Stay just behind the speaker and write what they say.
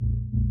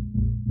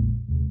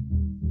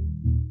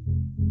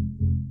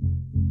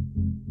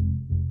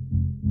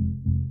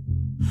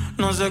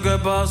No sé qué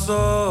pasó.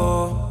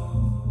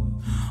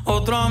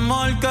 Otro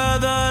amor que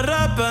de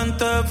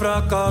repente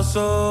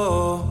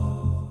fracasó.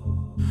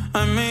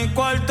 En mi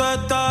cuarto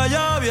está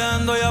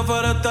lloviendo y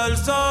afuera está el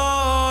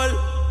sol.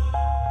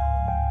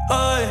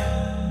 Ay,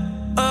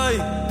 ay,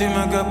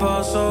 dime qué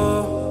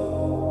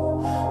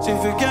pasó. Si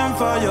fui quien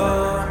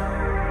falló.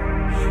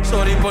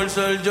 Sorry por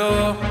ser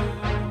yo.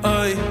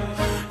 Ay,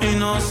 y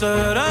no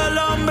ser el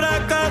hombre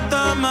que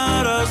te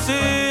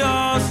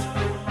merecías.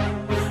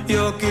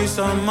 Yo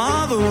quizás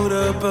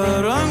madure,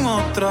 pero en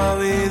otra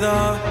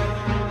vida.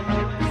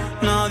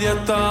 Nadie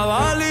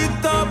estaba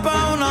listo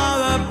para una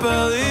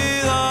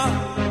despedida.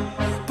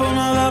 Pa'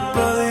 una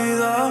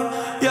despedida.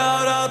 Y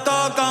ahora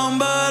toca un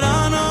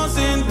verano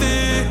sin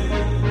ti.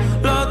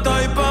 Lo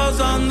estoy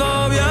pasando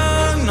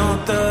bien, no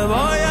te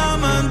voy a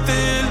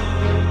mentir.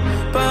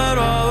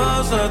 Pero a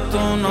veces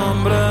tu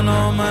nombre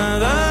no me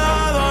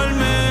deja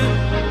dormir.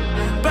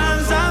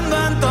 Pensando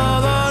en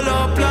todos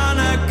los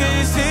planes que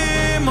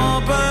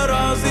hicimos, pero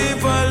así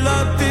fue el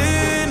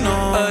destino.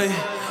 Ey,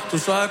 tú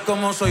sabes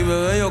cómo soy,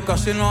 bebé, yo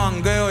casi no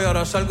jangueo y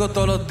ahora salgo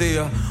todos los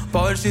días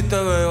pa' ver si te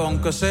veo,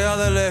 aunque sea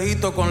de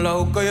lejito, con la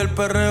juca y el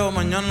perreo.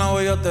 Mañana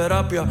voy a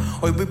terapia,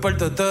 hoy voy para el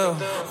teteo.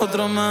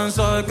 Otro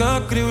mensaje que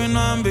escribí y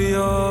no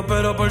envío,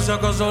 pero por si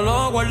acaso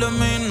lo guardo en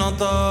mis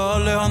notas.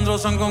 Alejandro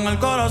San con el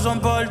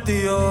corazón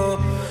partido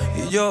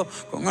y yo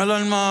con el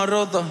alma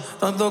rota.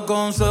 Tantos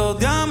consejos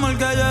de amor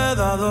que yo he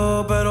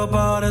dado, pero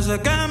parece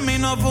que en mí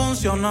no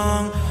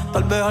funcionan.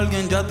 Tal vez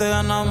alguien ya te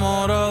ha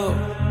enamorado.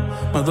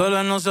 Me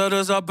duele no ser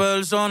esa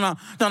persona.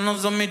 Ya no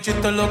son mis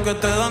chistes los que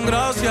te dan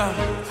gracia.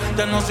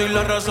 Ya no soy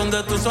la razón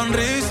de tu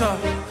sonrisa.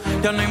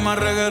 Ya no hay más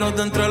regueros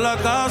dentro de la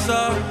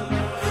casa,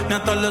 ni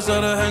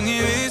atardeceres en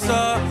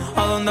Ibiza.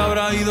 ¿A dónde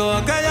habrá ido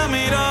aquella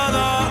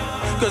mirada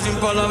que sin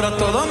palabras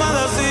todo me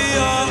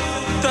decía?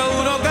 Te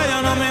juro que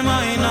yo no me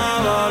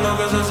imaginaba lo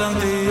que se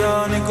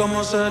sentía ni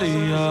cómo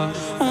sería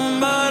un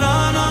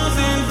verano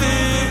sin ti.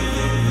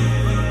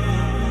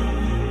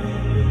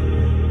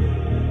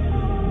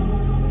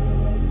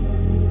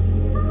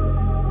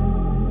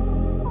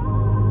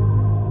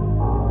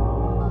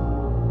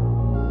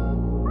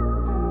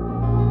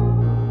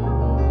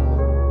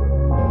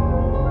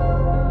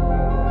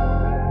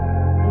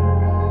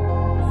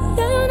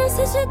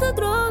 Necesito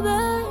otro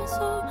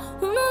beso,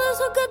 uno de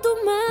esos que tú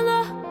me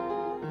das.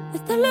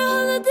 Estar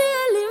lejos de ti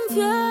es el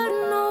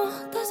infierno,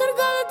 estar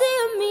cerca de ti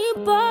es mi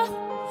paz.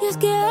 Y es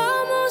que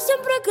amo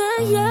siempre que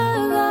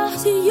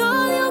llegas, y yo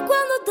odio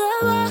cuando te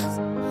vas.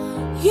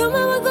 Yo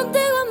me voy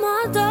contigo a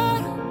matar,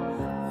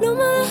 no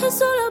me dejes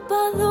sola.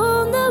 ¿Pa'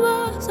 dónde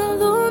vas? ¿A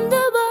dónde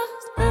vas?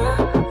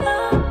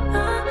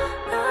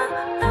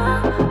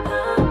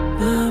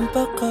 Ven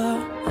pa' acá.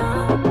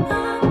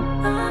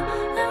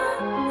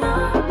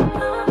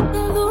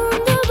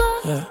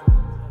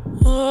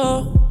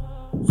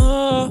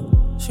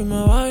 Si me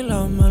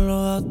bailas me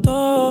lo das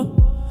todo.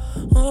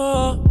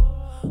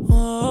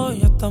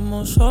 Ya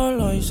estamos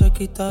solos y se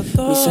quita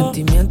todo. Mis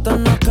sentimientos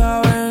no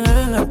caben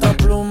en esta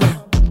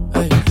pluma.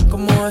 Ey,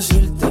 ¿cómo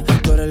decirte?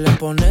 Tú eres el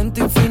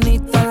exponente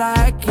infinito,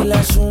 la X y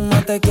la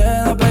suma te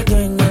queda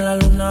pequeña en la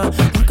luna.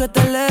 Porque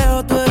te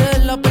leo, tú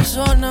eres la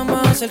persona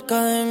más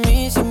cerca de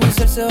mí. Si mi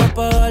ser se va a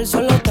apagar,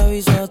 solo te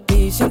aviso a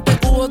ti. Siente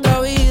que hubo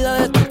otra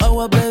vida, de tu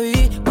agua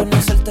bebí,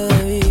 conocerte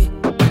debí.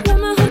 Lo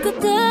mejor que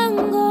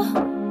tengo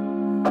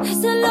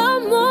es el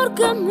amor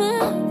que me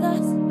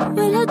das.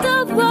 Huele a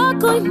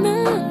tabaco y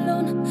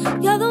melón,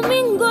 y a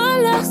domingo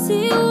en la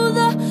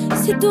ciudad.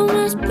 Si tú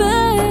me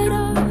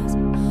esperas,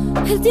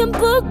 el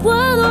tiempo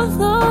puedo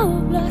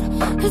doblar,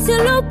 el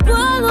cielo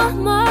puedo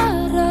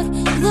amarrar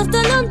y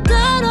dártelo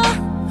entero.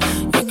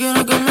 Yo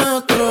quiero que me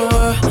otro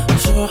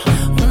beso,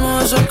 uno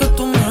de esos que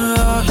tú me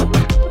das.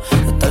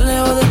 Estar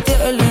lejos de ti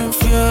es el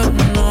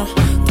infierno,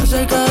 estar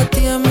cerca de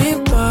ti es mi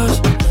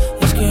paz.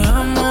 Y es que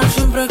amo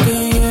siempre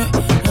que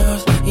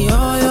llegas, y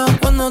odio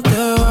cuando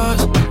te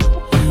vas.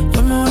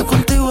 Yo me voy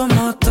contigo a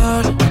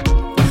matar,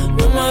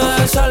 no me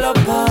dejes sola.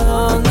 ¿Pa'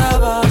 dónde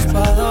vas?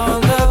 ¿Pa'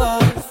 dónde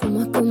vas?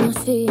 Fumas como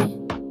si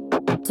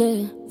te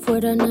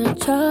fueran a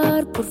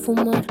echar por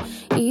fumar,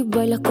 y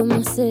bailas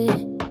como sé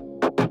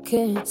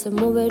que se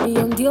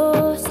movería un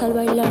dios al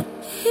bailar.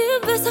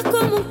 Y besas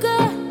como que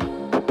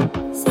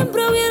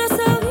siempre hubiera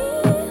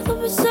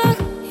sabido besar,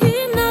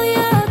 y nadie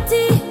a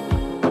ti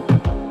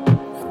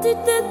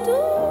te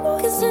tuvo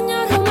que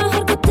enseñar. Lo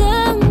mejor que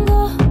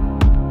tengo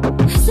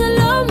es el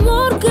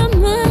amor que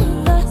me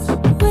das.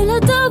 Huele a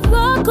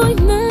tabaco y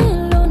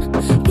melón,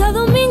 y a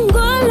domingo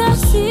en la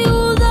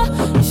ciudad.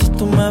 Y si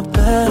tú me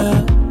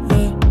esperas,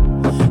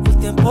 el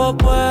tiempo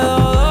puedo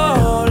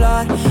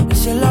doblar, el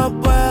cielo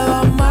puedo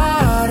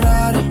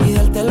amarrar y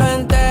dártelo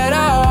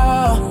entero.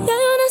 Ya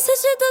yo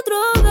necesito otro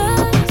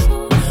beso,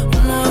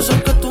 uno de esos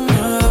que tú me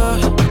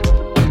das.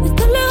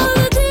 estar lejos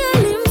de ti es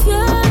el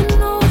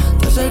infierno,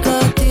 Estar cerca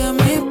de ti es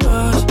mi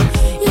paz.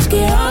 y es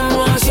que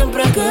amo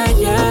siempre que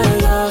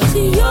llegas,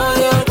 y yo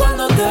odio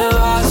cuando te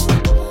vas.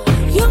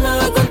 Yo me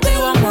voy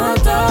contigo a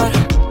matar,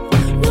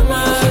 no me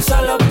dejes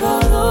solo.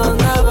 ¿Pa'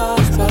 dónde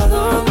vas? ¿Pa'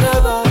 dónde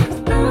vas?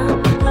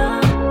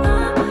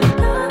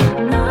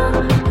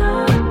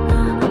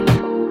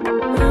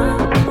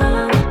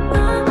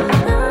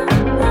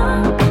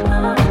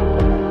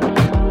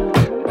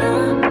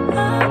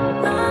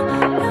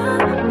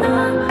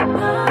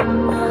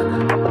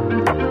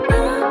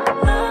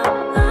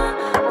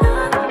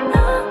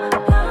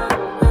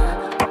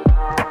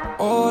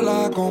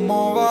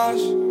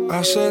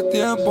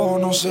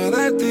 sé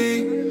de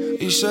ti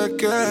y sé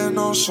que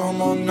no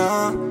somos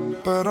nada,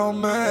 pero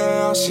me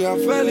hacía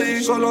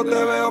feliz. Solo te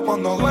veo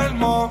cuando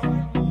duermo.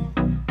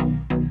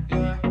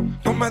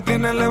 Tú me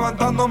tienes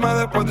levantándome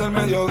después del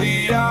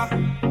mediodía.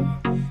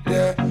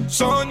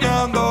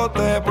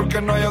 Soñándote porque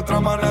no hay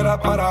otra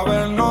manera para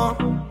vernos.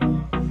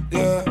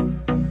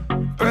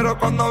 Pero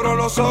cuando abro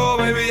los ojos,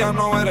 baby, ya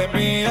no eres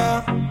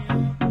mía.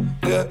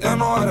 Ya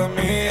no eres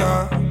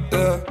mía.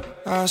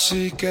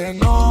 Así que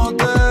no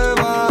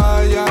te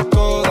vayas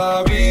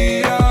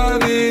todavía.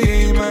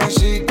 Dime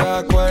si te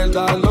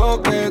acuerdas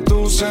lo que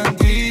tú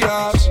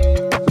sentías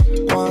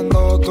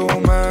cuando tú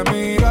me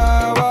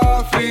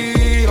mirabas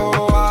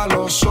fijo a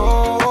los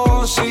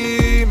ojos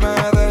y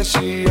me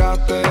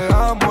decías te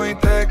amo y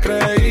te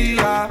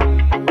creía.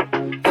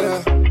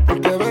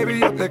 Porque baby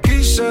yo te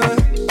quise,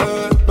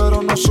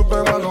 pero no supe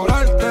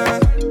valorarte,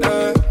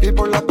 y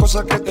por las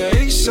cosas que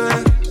te hice,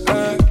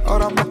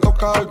 ahora me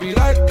toca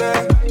olvidarte.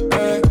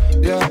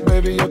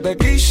 Baby yo te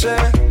quise,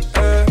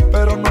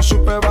 pero no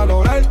supe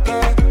valorarte,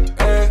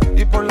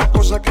 y por las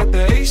cosas que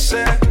te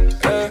hice,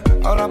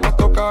 ahora me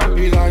toca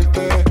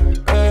olvidarte.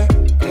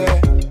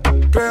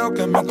 Creo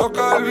que me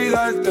toca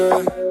olvidarte.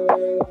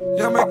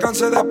 Ya me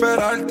cansé de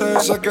esperarte.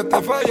 Sé que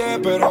te fallé,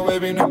 pero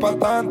baby no es pa'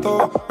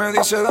 tanto. Me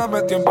dice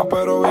dame tiempo,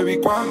 pero baby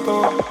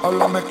 ¿cuánto?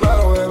 Háblame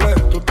claro, bebé.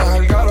 Tú estás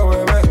al garo,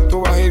 bebé.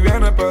 Tú vas y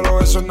vienes, pero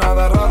eso es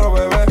nada raro,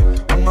 bebé.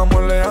 Un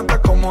amor leante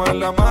como el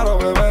de Amaro,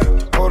 bebé.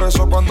 Por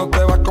eso cuando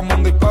te vas como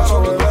un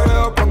disparo, bebé. Te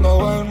veo cuando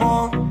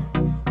duermo.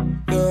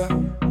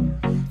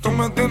 Tú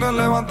me tienes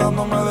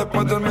levantándome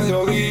después del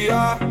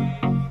mediodía.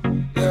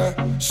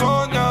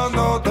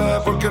 Soñándote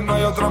porque no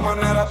hay otra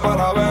manera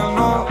para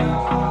vernos.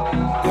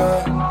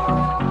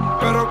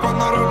 Pero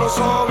cuando abro los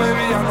ojos,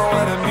 baby, ya no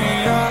eres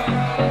mía.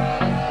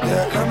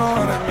 Ya no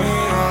eres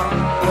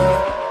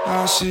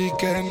mía. Así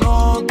que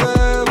no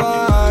te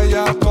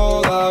vayas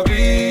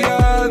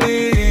todavía.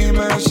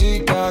 Dime si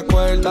te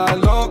acuerdas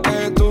lo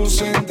que tú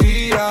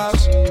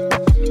sentías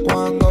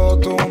cuando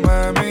tú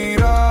me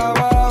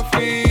mirabas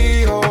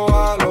fijo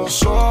a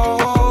los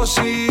ojos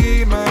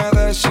y me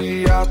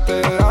decías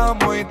te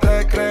amo y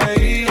te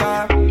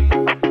creía.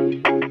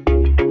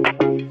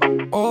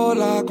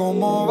 Hola,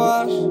 ¿cómo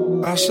vas?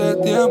 Hace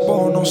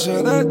tiempo no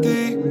sé de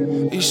ti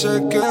y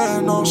sé que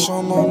no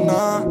somos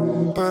nada,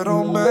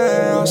 pero me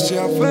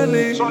hacía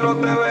feliz. Solo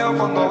te veo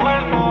cuando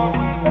duermo.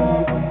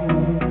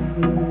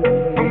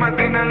 Tú me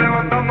tienes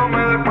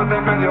levantándome después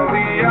del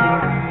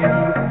mediodía.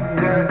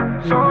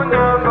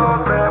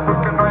 Soñándote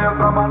porque no hay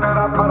otra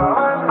manera para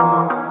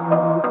vernos.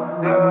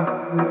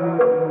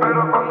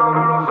 Pero cuando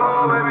abro los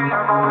ojos, baby,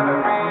 ya no eres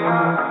mía.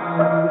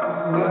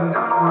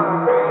 Ya no eres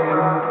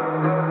mía.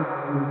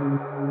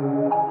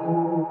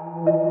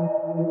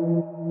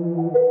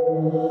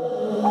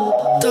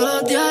 Todos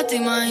los días te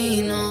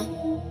imagino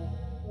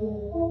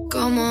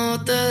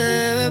cómo te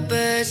debes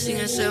ver sin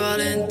ese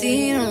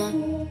Valentino,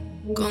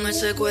 con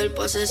ese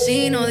cuerpo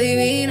asesino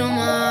divino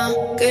más.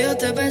 Que yo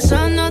esté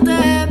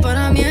pensándote,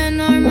 para mí es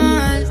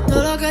normal.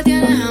 Todo lo que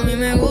tienes a mí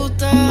me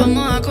gusta.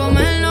 Vamos a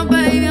comernos,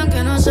 baby,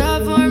 aunque no sea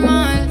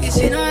formal. Y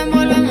si nos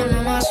envolvemos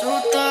no me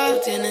asusta. Tú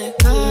tienes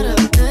cara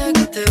de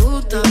que te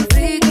gusta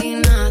freaky,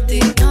 nasty,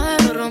 nada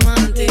de lo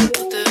romántico.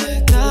 Tú te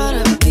ves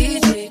cara,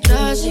 bitchy,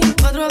 classy,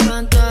 cuatro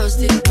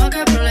fantastic, no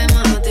que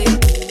problema a ti.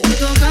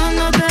 Tú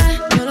tocándote,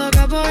 yo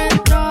loca por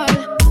entrar.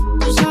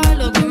 Tú sabes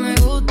lo que me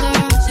gusta.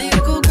 Sigue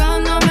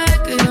buscándome,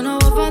 que yo no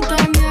voy a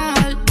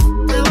fantamear.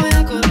 Te voy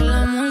a correr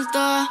la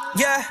multa.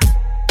 Yeah,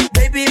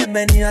 baby,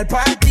 bienvenida al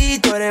party.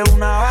 Tú eres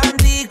una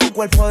bandí con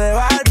cuerpo de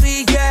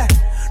Barbie, yeah.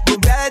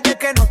 Rubia desde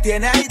que no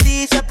tiene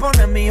ID. Se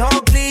pone mi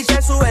Oakley,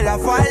 se sube la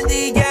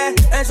faldilla.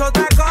 Es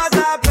otra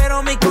cosa,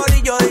 pero mi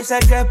corillo dice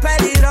que es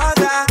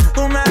peligrosa.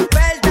 Una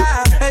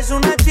experta, es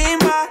una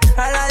chimba.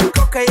 A la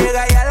disco que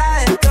llega y a la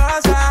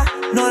destroza.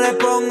 No le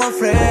pongo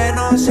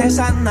frenos,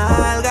 esas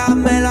nalgas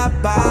me las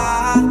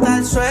baja hasta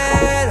el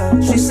suelo.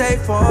 She say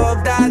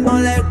fuck that, no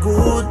le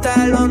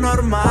gusta lo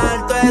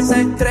normal, todo es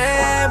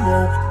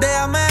extremo.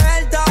 Déjame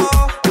ver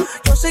todo,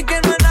 yo sé que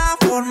no es nada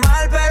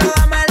formal, pero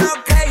dame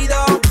lo que he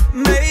ido.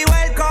 Baby,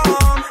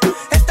 welcome,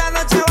 esta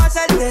noche va a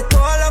ser de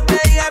todo lo que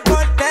diga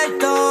por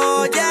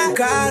texto, yeah.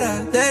 Cara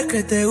de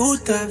que te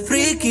gusta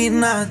freaky,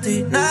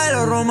 nasty, nada de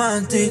lo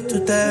romantic.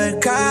 Tú te ves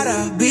cara,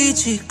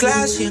 bitchy,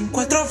 classy, en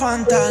cuatro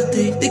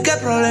fantastic. ¿Y qué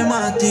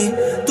problema a ti?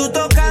 Tú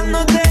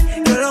tocándote,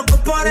 yo loco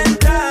por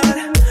entrar.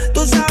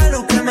 Tú sabes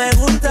lo que me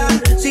gusta.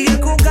 Sigue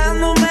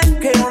jugándome,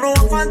 que yo no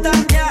voy a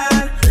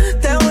fantasear.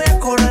 Te voy a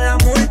cobrar la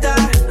multa.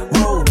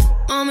 Wow.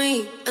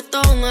 Mami,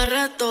 esto es un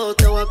arresto.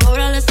 Te voy a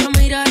cobrar esa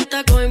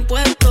mirada con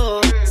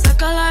impuestos.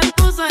 Saca la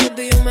esposa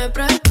y yo me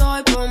presto.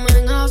 Y ponme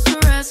en house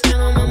arrest, que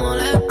no me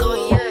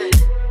molesto, yeah.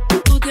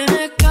 Tú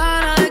tienes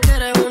cara de que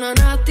eres una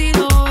nasty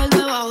doll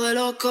debajo de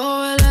los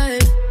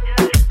cobeles.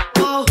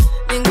 Wow,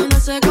 ninguna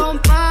se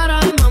compara.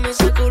 Y mami,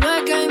 ese culo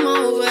es game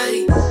over.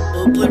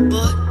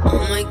 Oh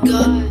my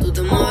god, tú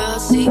te mueves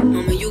así.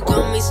 Mami, you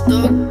got me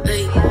stuck,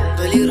 ey.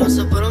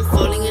 Peligrosa, pero I'm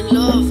falling in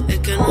love. Es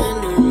que no es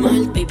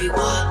normal, baby,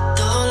 what?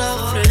 Todos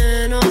los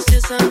frenos y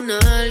esa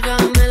nalga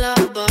me la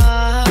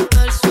baja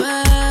hasta el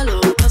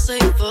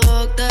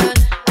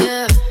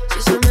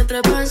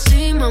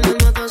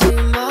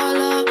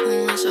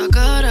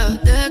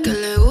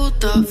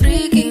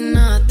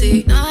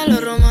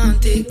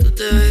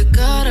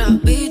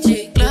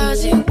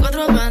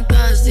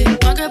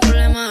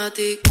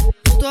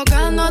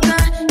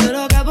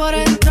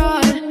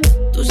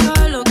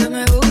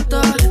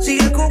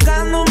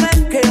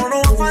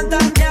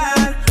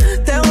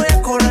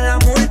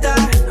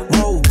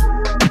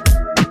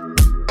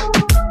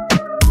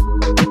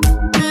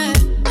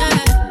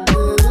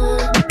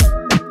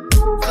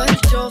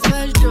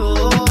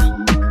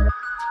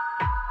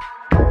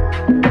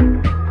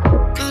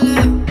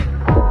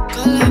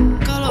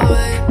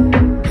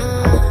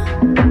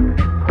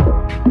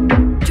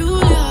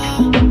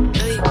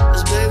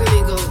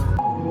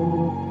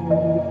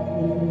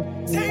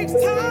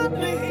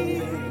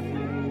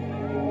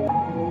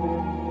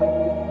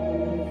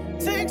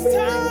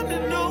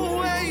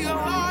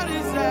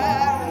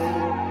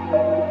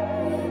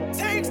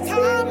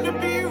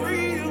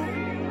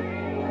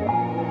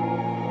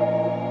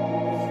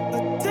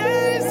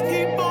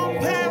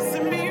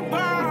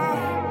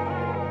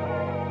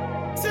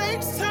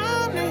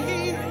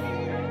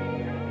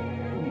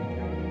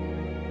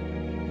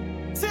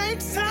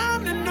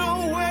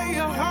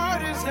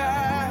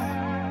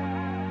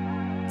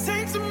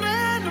Takes a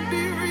man to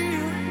be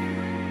real.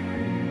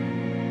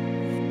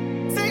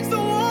 Takes a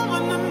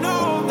woman to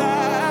know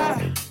that.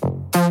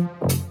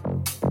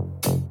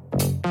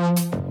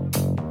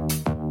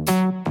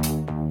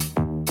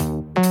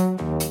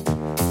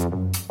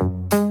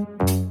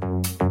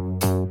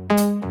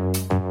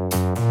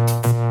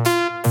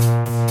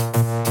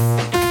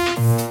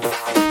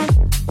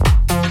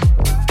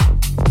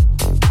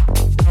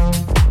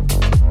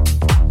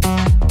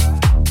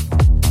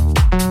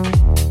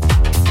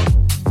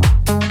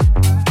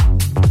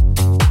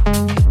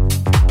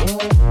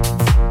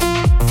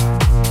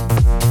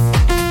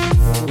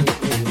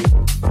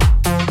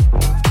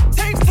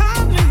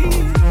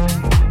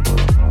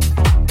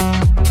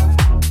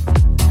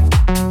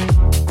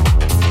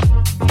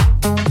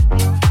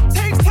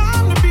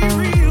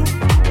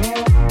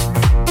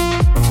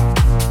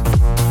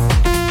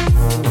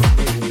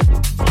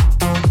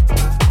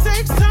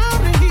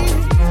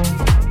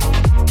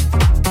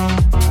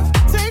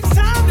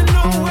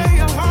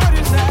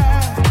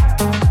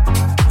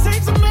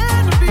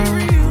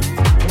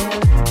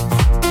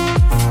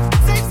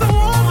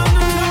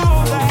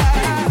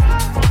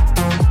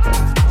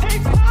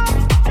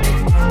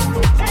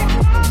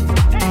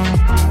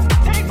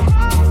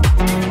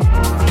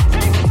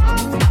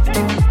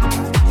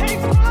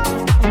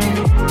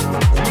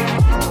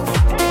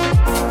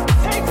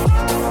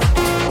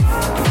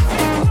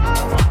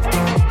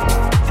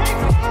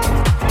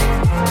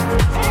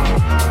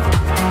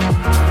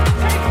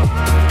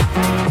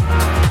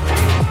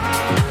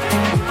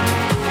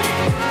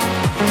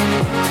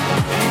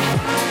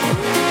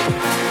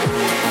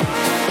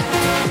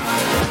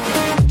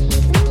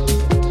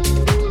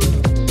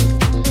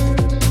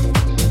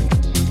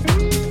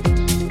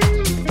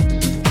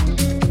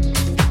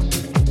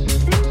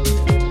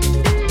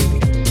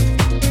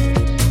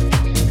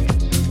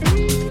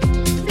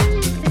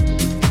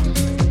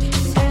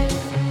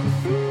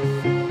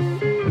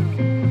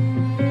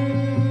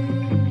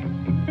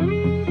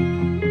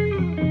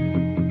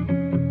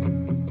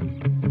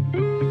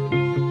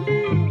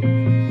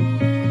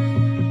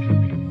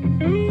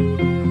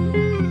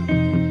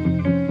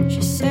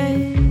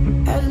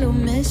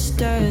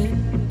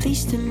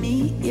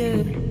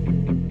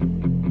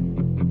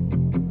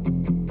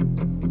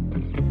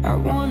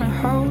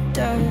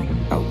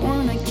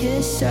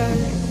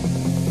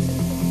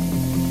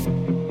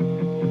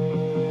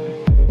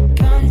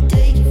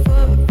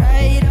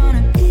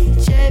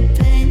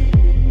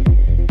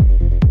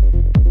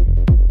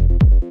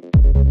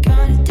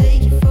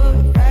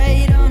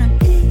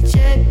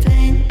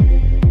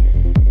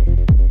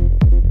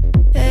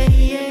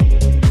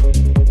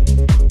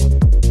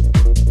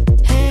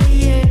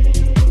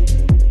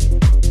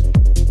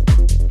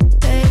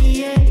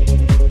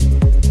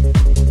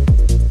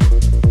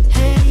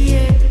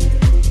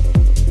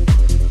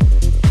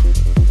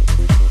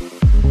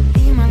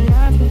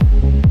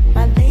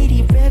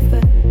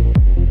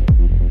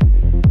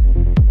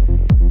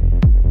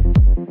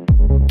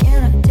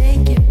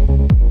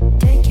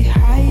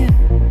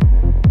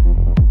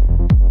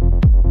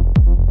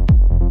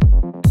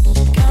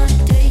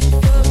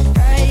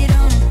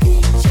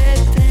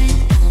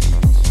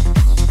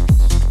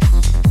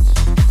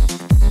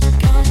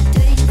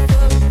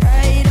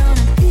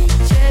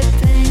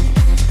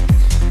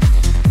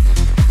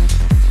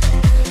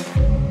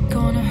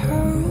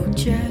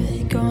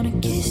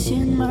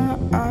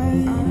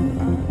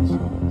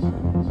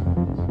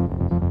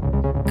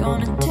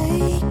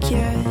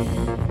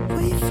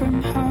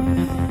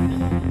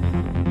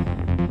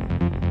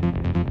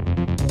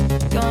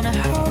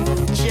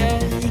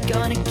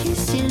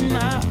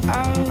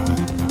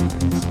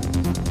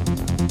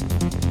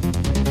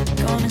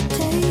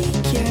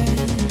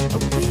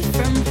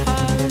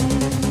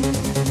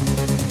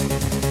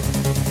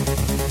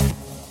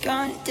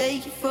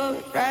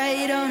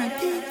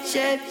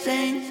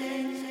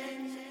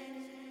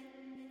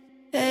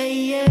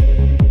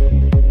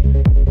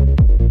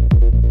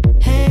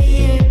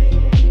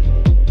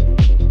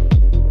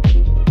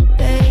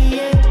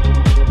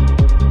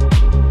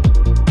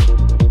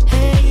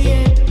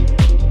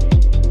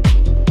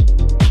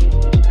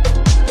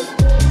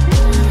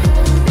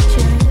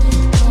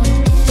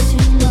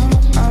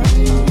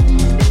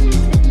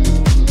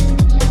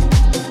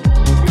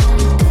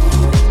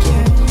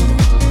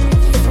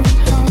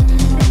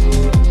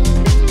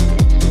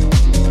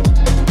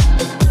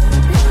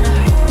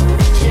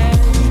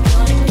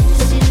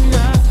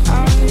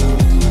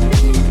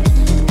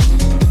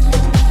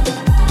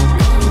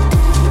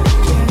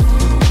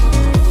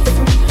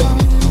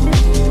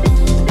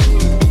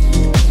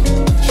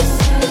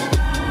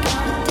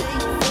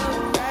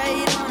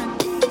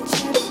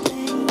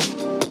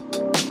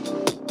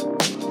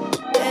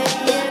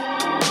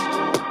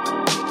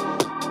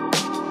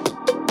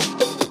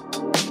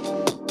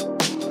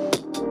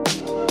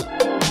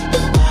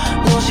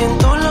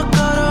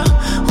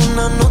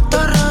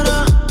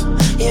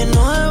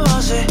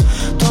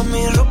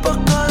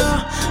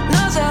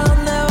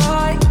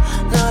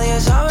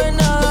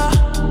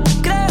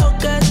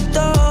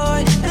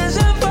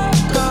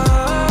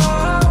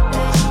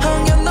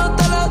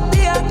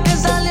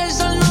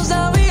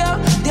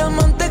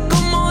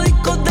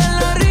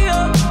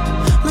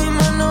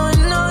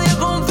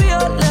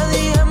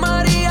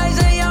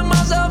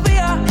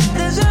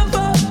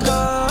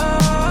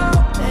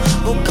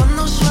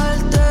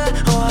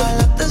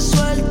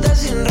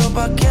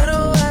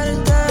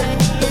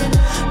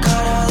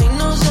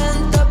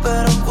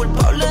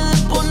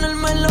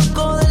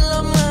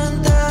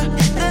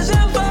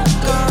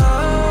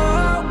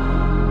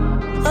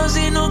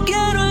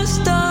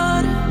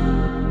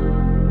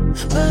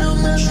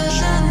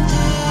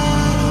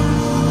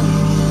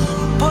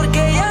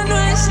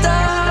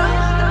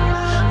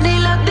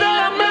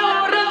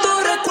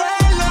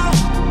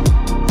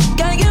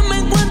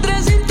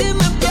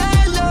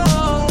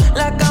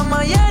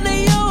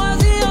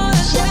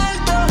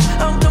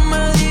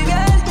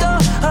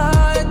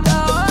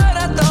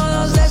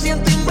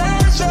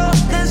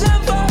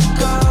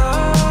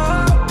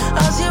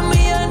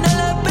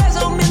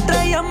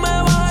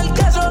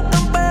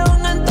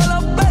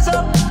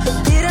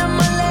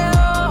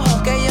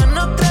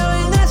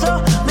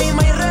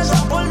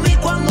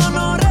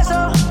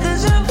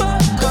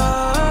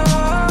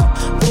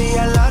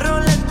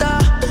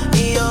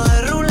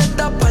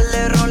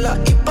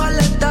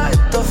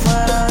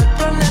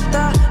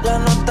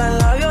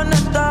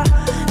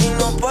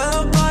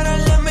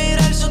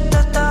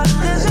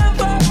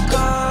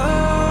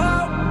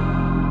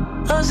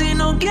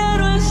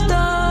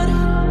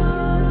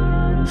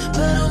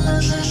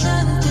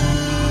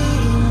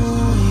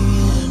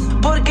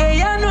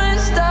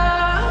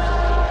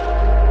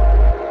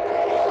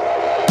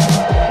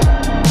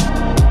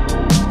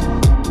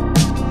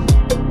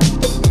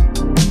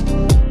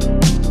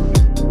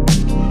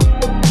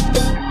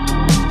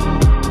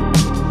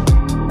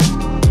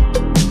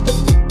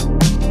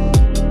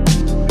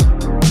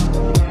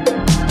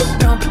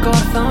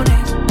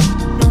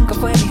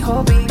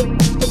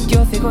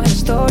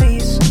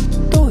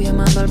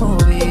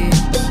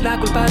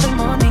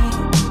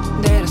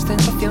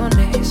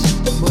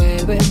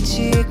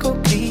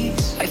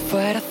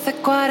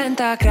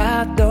 40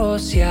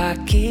 grados y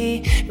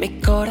aquí mi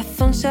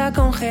corazón se ha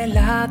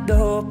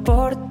congelado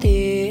por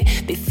ti.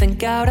 Dicen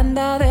que ahora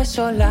anda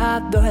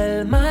desolado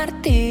el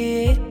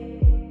Martí.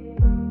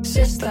 Si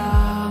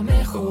está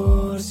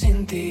mejor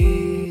sin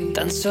ti.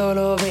 Tan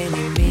solo ven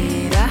y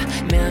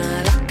mírame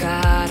a la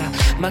cara.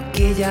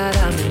 Maquilla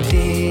la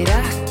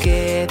mentira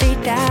que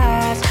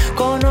dirás.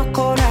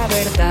 Conozco la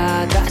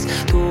verdad,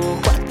 tus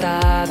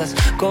coartadas.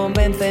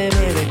 Convénceme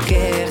de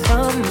que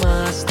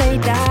jamás te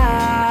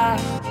irá.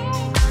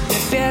 Me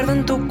pierdo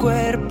en tu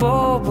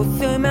cuerpo,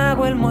 buceo y me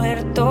hago el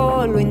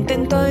muerto. Lo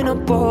intento y no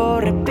puedo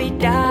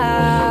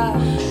respirar.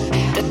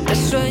 Te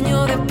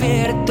sueño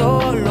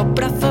despierto, los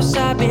brazos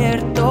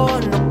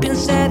abiertos. No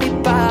pienses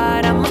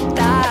disparar,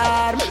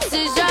 matarme.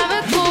 Si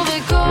j'avais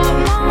trouvé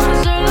comment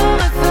je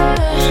l'aurais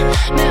fait.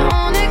 Mais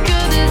on est que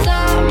des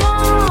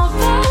amants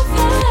parfaits.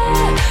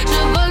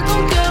 Je vole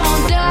ton cœur en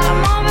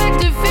diamant avec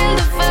du fil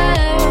de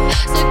fer.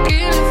 Ce qui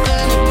le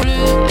fait ne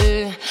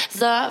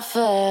plus à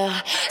faire.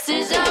 Si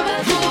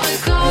j'avais trouvé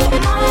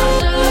comment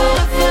je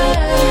l'aurais fait.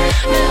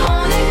 Mais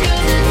on est que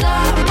des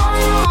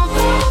amants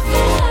parfaits.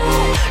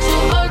 Je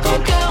vole ton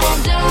cœur en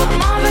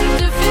diamant avec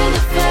du fil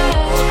de fer.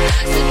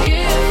 Ce qui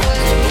le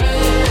fait ne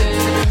plus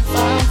à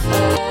faire.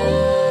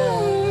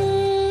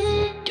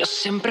 Yo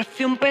siempre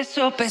fui un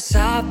peso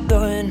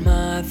pesado en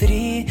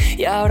Madrid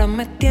y ahora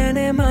me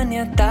tiene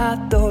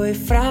maniatado y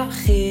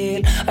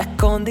frágil. A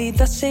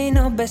escondidas si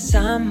nos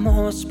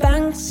besamos,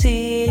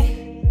 Banksy.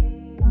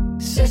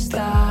 Si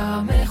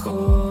está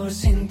mejor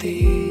sin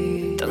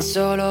ti. Tan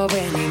solo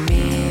ven y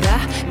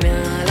mírame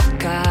a la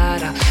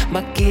cara.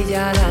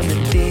 Maquilla la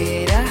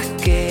mentira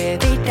que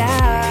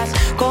dirás.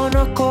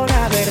 Conozco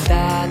la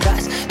verdad,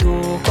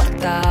 tus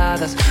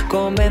coartadas.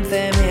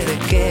 Convénceme de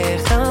que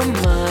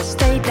jamás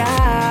te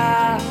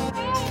irá.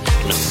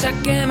 No sé a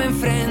qué me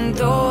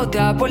enfrento, te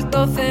ha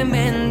vuelto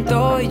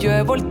cemento y yo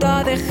he vuelto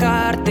a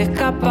dejarte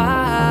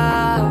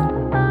escapar.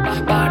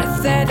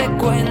 Parece de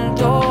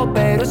cuento,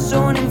 pero es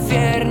un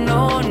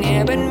infierno.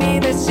 Nieve en mi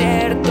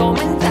desierto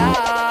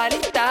mental y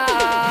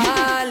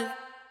tal.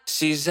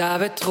 Si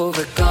j'avais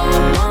trouvé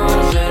comment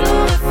je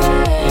l'aurais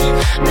fait.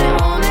 Mais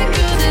on est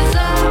que des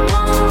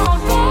amants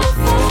parfaits.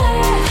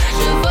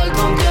 Je vole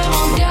ton cœur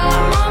en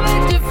diamant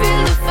avec du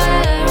fil de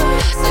fer.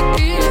 Ce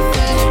qui le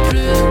fait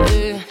ne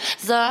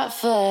plus à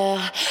faire.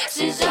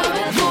 Si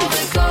j'avais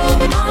trouvé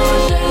comment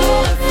je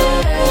l'aurais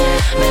fait.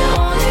 Mais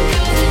on est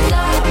que des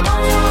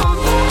amants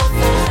parfaits.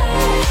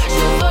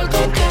 Je vole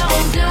ton cœur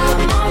en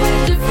diamant avec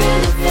du fil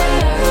de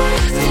fer.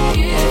 Ce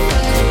qui le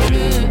fait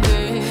ne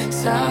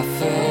plus à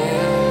faire.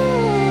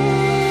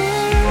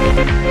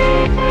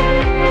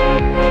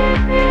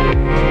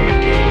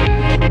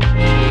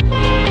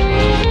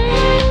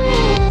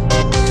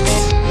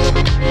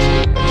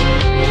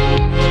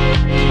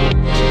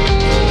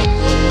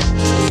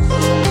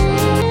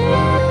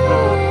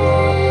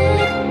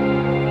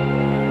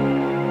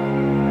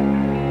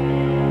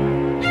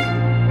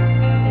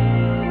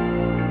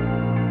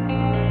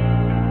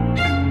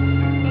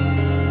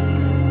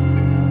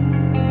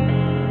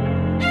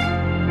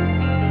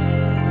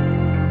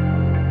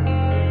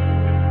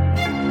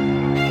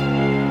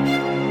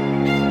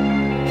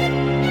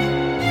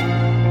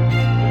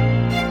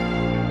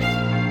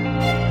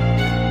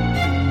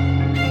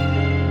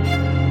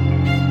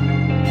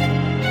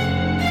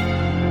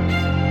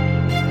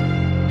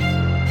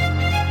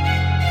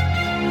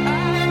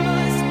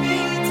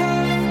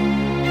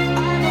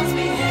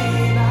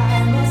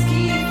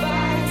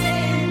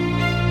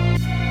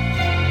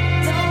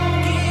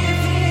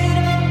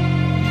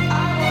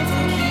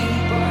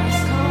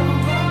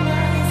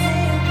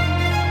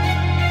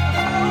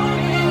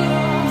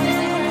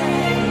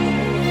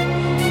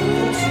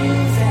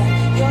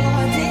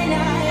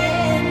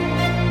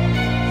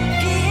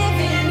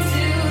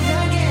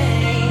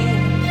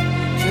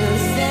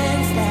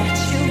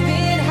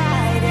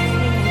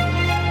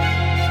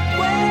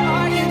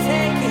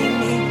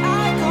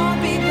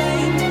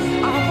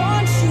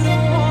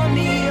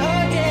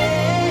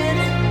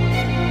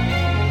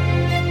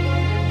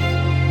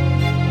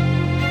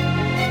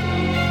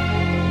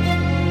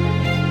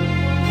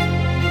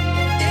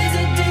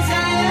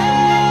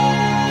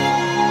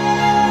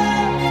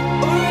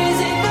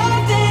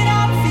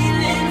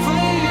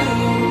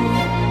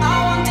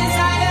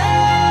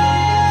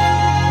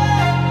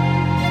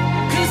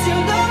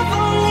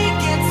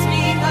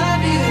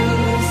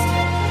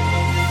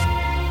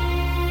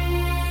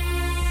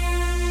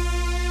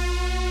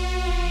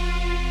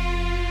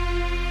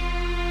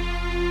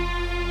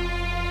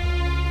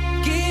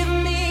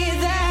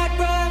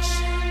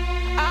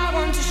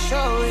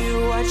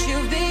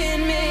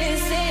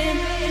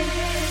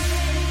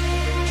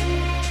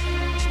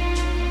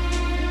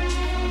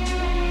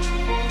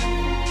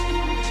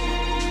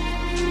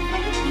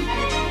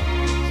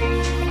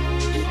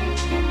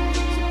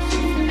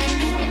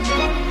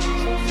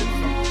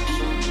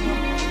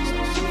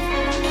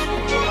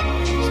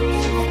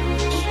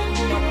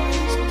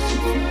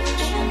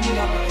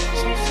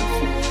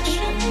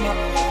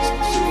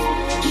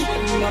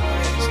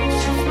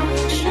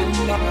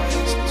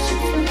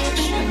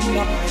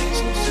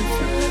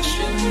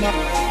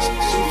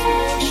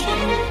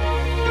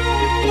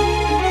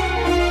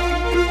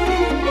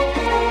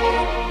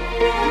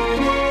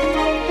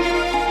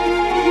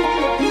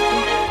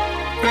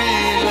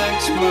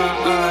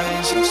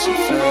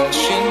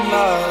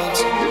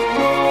 lights, not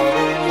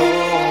alone.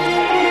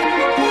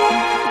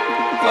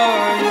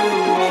 Are you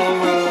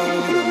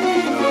alright? On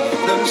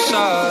the other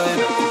side,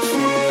 I can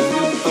feel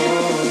your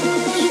close.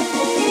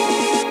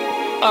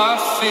 I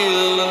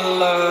feel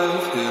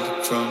alive, hear the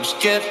drums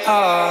get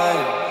high,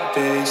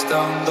 bass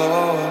down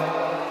low.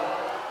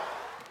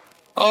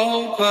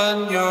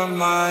 Open your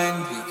mind,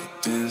 we could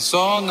dance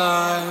all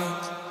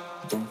night.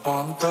 Don't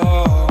wanna go.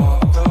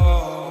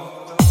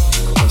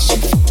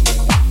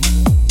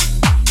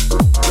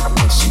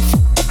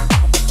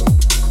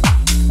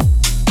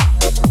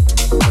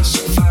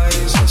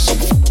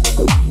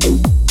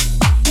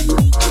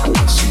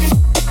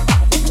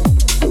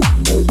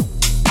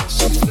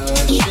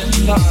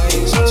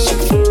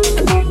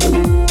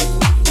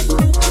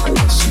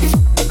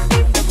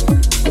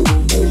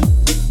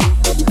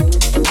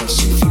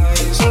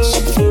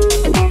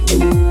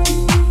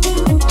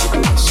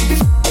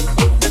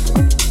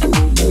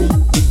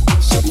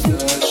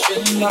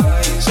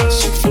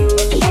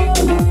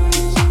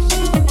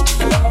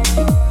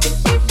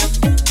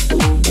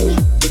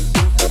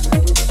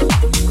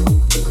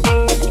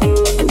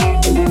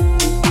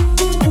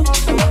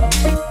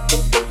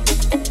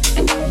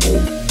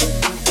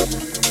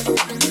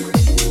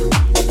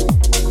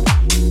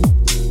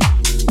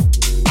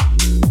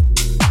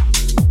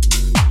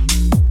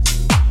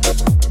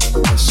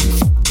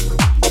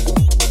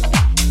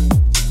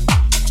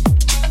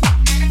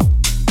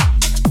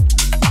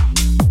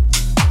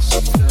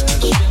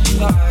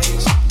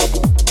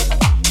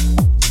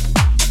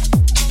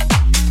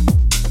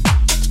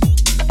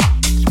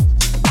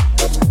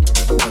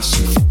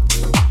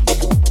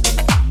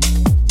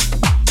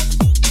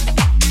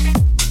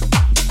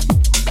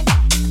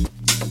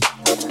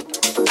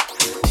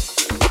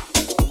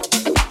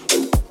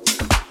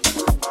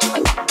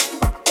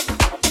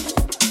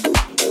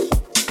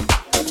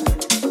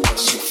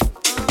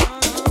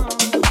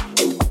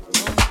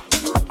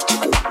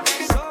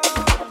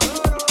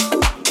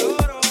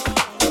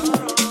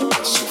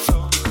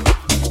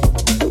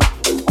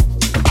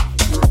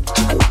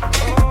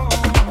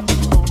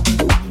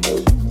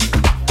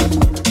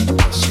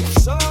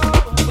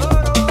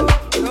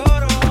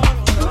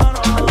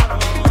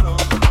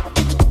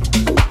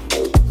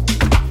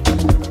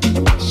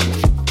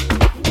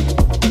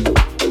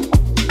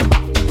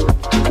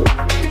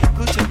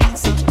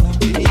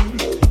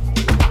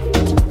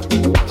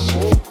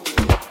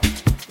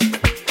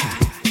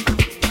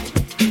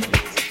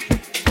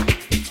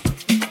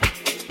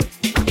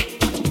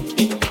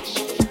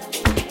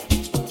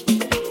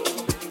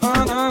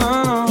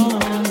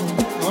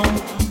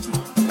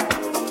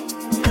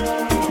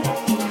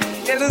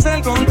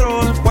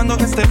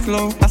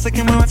 Hace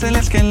que muevas el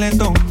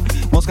esqueleto.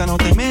 Mosca, no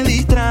te me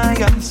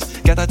distraigas,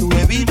 que hasta tu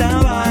bebita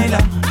baila.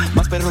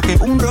 Más perro que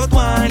un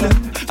Rottweiler.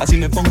 Así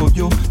me pongo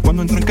yo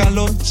cuando entro en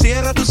calor.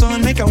 Cierra tus ojos,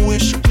 make a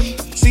wish.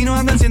 Si no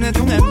anda, enciéndete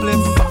un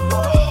emblem.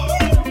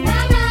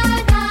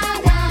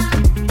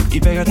 Y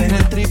pégate en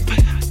el trip.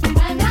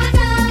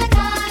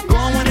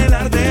 Como en el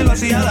arte lo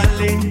hacía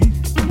Dale.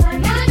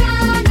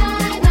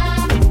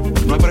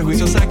 No hay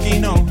prejuicios aquí,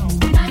 no.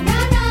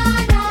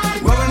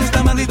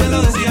 Y te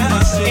lo decía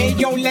así. Hey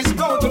yo, let's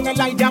go, con el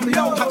light down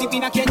low.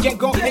 Adivina quién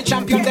llegó, el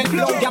champion del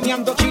flow.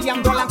 Llameando,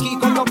 chileando aquí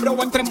con los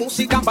bro. Entre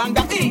música,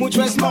 banda y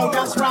mucho smoke,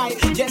 that's right.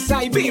 Yes,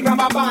 I be,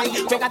 rababai.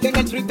 Pégate en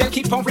el trip del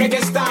hip hop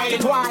reggae style.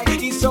 Why?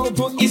 It's so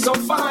good, it's so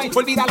fine.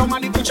 Olvida lo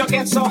malo y pucha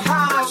get so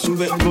high.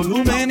 Sube el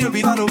volumen y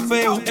olvida lo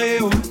feo,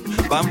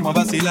 Vamos a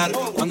vacilar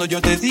cuando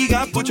yo te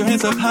diga put your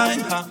hands up high.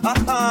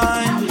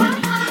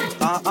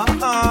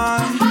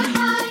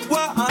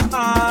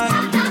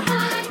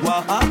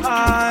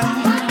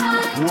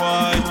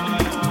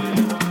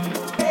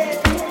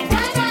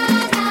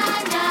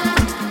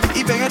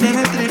 Y pégate en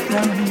el triple,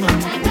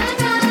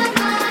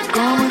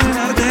 como en el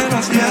arte lo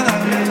hacía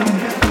Dale.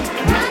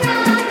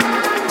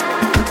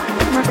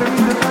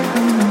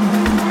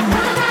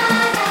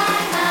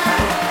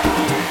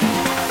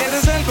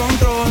 Pierdes el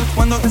control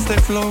cuando este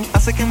flow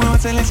hace que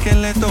muevas el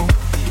esqueleto.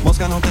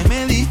 Mosca, no te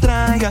me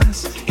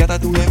distraigas, que hasta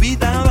tu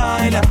bebita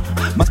baila.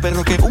 Más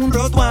perro que un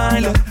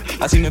Rottweiler.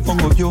 Así me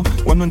pongo yo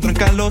cuando entro en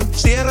calor.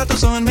 Cierra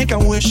tus ojos, make a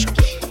wish.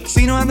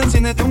 Si no anda,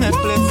 enciéndete un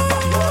emblem.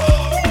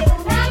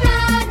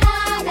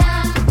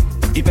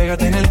 Y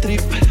pégate en el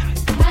trip.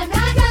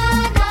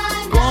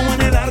 Como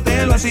en el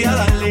arte lo hacía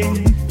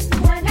Dale.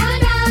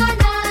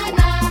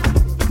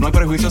 No hay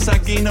prejuicios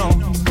aquí, no.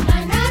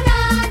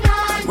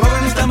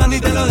 Bueno, esta man y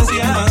te lo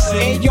decía así.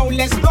 Hey yo,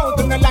 let's go,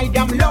 con el light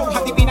down low.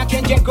 Adivina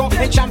quién llegó,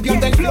 el champion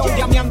del flow.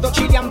 Llameando,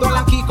 chileando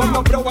aquí con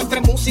los bro. Entre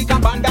música,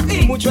 banda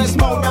y mucho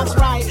smoke, that's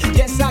right.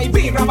 Yes, I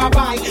be,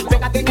 rababai.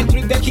 Pégate en el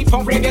trip del hip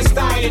hop reggae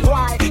style.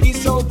 Why?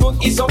 It's so good,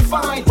 it's so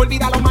fine.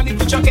 Olvida lo malo y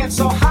pucha get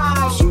so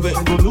high. Sube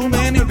el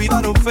volumen y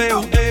olvida lo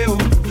feo,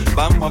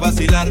 Vamos a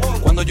vacilar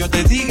cuando yo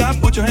te diga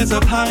put your hands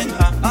up high.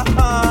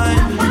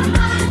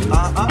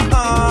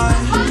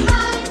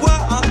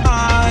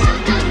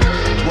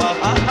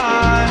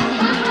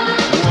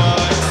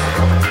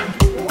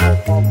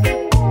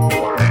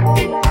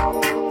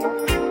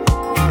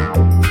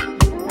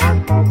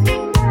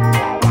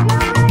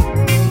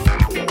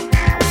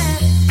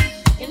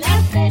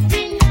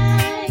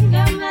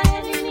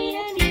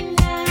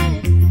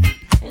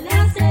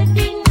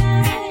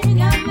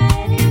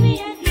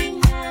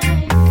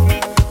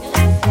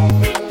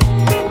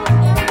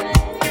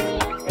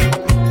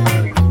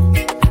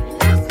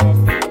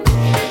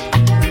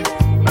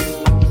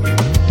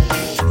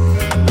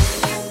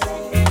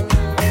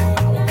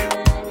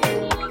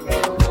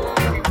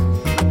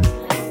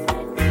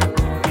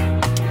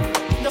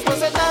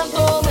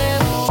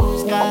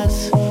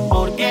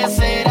 ¿Por qué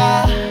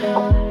será?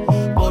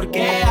 ¿Por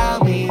qué a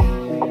mí?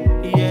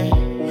 Yeah.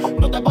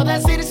 No te puedo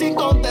decir sin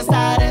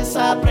contestar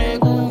esa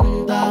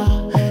pregunta.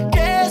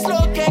 ¿Qué es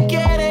lo que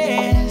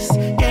quieres?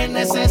 ¿Qué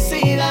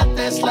necesidad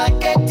es la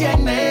que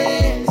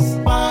tienes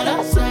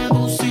para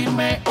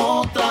seducirme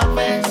otra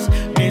vez?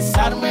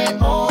 Besarme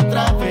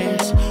otra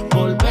vez,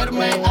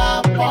 volverme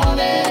a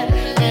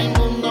poner el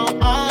mundo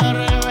al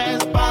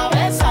revés, pa'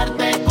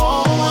 besarte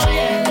como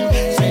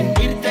ayer,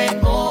 sentirte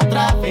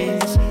otra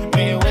vez,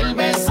 me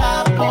vuelves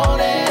a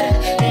poner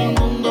el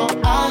mundo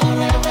al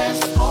revés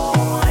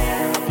como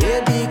ayer.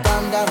 Baby,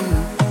 calm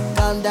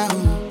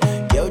down,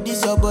 yo,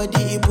 this your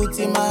body, it puts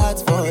in my heart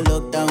for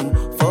lockdown,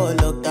 oh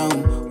lockdown.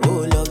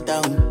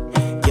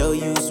 Yo,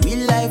 you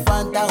sweet life,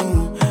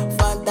 phantom.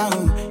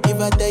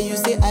 If I tell you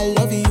say I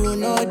love you, you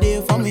know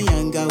they for me,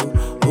 young girl,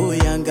 oh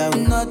young girl.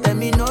 No tell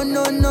me no, oh,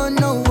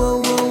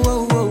 oh,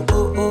 oh, oh, oh,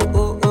 oh,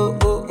 oh, oh,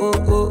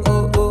 oh, oh,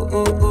 oh, oh,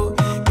 oh, oh.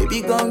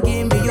 Baby, gon'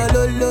 give me your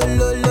lo, lo,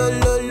 lo, lo,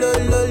 lo, lo,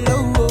 lo, lo,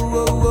 oh, oh,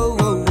 oh,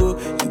 oh, oh.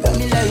 You got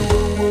me like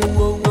whoa, whoa,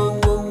 whoa, whoa,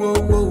 whoa, whoa,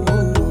 whoa,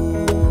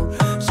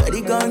 whoa.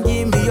 Shawty gon'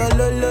 give me your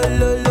lo, lo,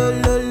 lo, lo,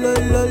 lo, lo,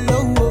 lo, lo,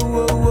 oh,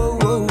 oh,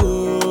 oh, oh,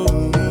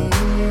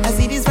 oh. I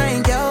see this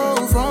fine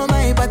girl from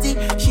my party,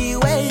 she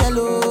wear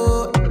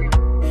yellow.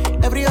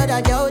 Every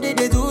other girl they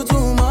do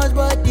too much,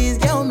 but this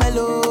girl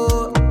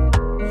mellow.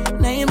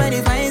 Now in my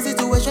divine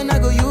situation, I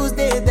go use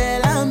they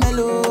tell I'm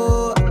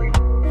mellow.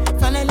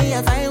 Finally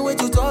I find way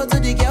to talk to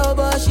the girl,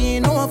 but she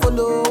ain't no one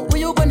follow. When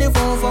you gonna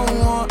phone for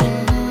one?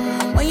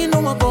 When you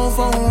know I come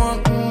for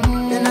one?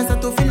 Then I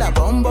start to feel a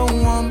bum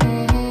bum one.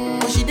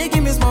 But she dey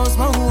give me small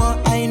one.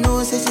 I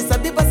know, say she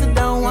sabi pass it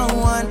down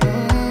one.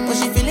 But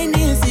she feeling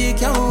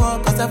insecure,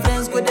 cause her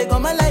friends go they go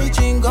my light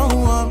ring go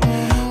on.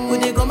 Go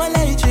they go my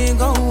light ring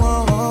go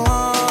on.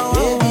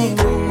 Baby,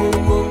 go, go,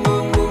 go, go,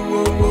 go,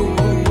 go, go,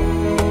 go.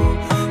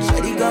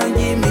 Shawty gon'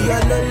 give me a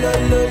lo, lo,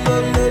 lo, lo,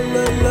 lo,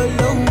 lo, lo,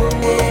 lo.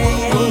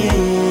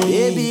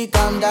 Baby,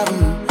 calm down.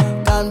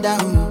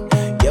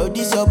 Yo,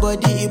 this your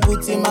body, it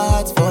puts in my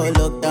heart for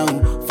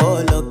lockdown,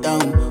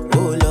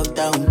 oh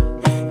lockdown.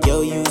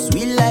 Yo, you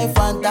sweet life,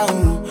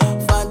 phantom.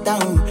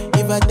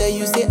 If I tell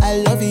you say I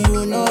love you,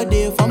 you know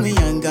they for me,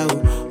 young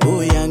girl,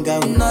 oh young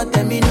girl. No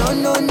tell me no, oh, oh,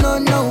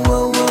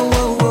 oh,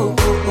 oh, oh,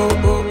 oh, oh, oh,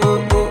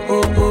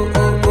 oh, oh,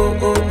 oh,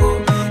 oh, oh.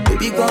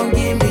 Baby, gon'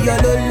 give me your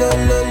lo, lo,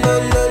 lo, lo,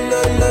 lo,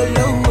 lo, lo,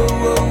 lo, oh,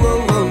 oh,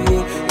 oh, oh, oh.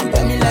 You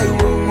got me like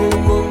whoa, whoa,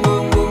 whoa,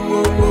 whoa, whoa,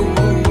 whoa, whoa,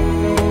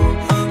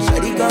 whoa.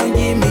 Shawty gon'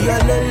 give me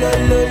your lo, lo,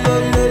 lo, lo,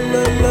 lo,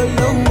 lo, lo, lo,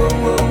 oh, oh,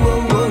 oh,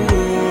 oh, oh.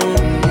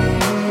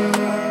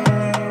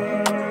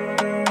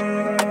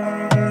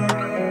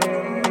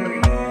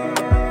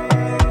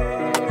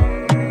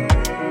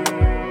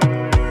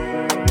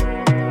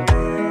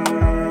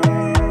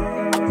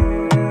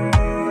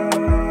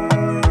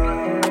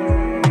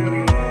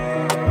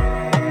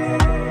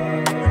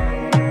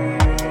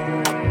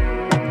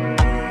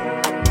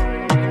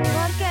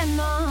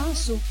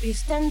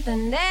 Supiste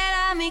entender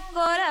a mi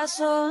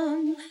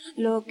corazón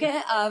lo que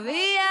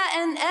había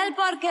en él,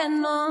 porque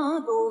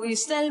no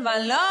tuviste el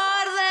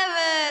valor de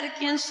ver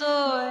quién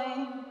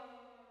soy.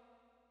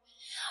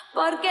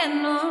 Porque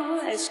no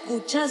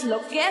escuchas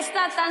lo que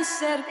está tan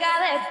cerca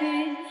de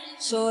ti,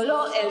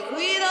 solo el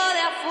ruido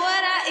de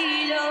afuera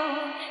y yo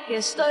que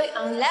estoy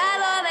a un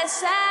lado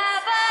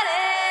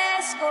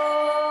desaparezco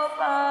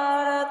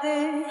para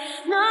ti.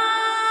 No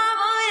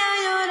voy a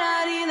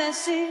llorar y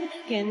decir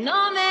que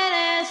no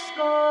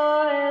merezco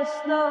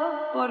esto,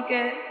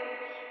 porque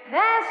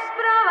es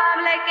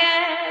probable que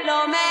lo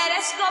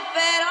merezco,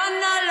 pero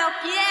no lo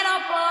quiero,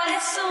 por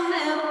eso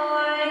me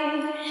voy.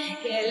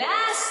 Qué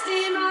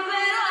lástima,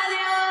 pero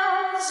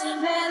adiós,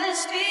 me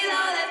despido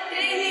de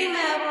ti y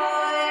me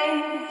voy.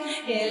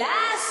 Qué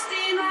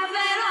lástima,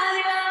 pero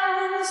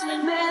adiós,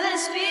 me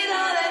despido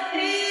de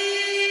ti.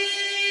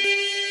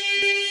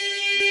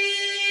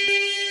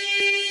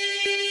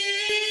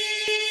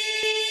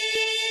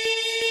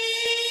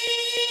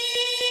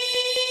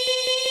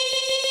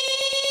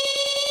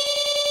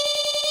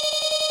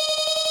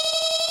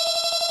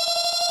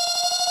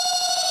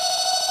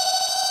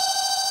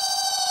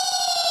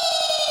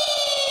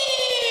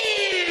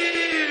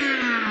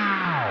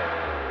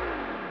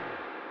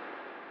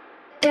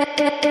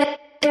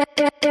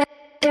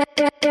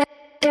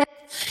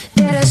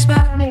 Eres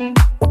para mí,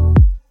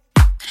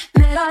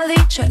 me lo ha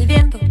dicho el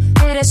viento.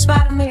 Eres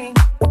para mí,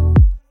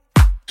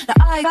 la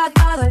ha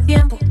gastado el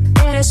tiempo.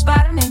 Eres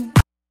para mí,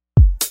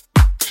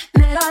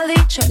 me lo ha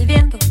dicho el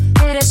viento.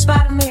 Eres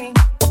para mí,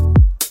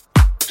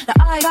 la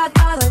ha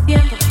gastado el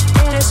tiempo.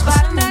 Eres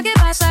para mí, que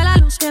pasa la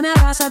luz que me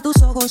abraza,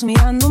 tus ojos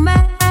mirándome.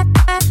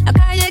 La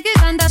calle que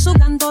canta su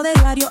canto de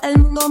diario, el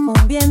mundo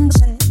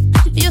moviéndose.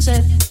 Yo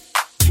sé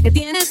que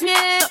tienes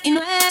miedo y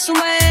no es un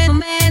buen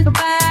momento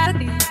para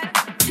ti,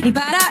 y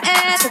para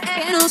eso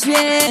que nos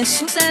viene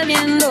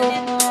sucediendo.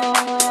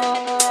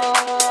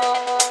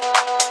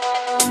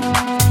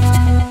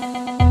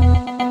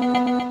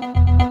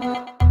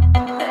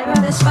 Pero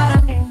eres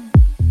para mí,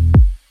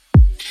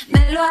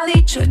 me lo ha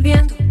dicho el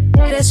viento.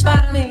 Eres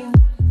para mí,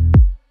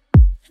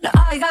 la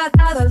ha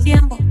gastado el el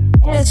tiempo,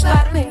 eres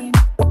para mí.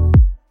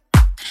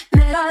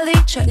 Me lo ha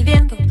dicho el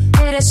viento,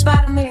 eres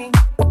para mí.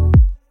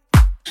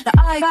 La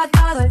ha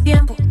gastado el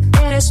tiempo,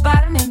 eres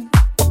para mí.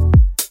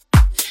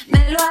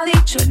 Me lo ha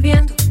dicho el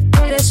viento,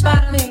 eres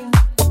para mí.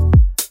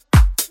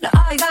 La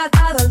ha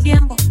gastado el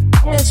tiempo,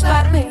 eres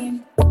para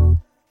mí.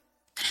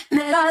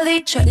 Me lo ha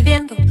dicho el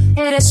viento,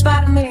 eres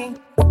para mí.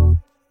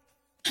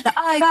 La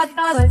ha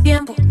gastado el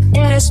tiempo,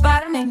 eres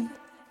para mí.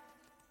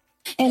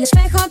 El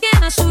espejo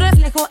tiene su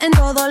reflejo, en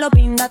todo lo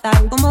pinta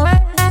tal como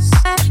ves.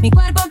 Mi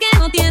cuerpo que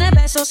no tiene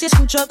besos y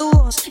escucho tu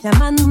voz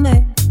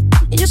llamándome.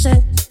 Y yo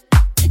sé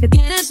que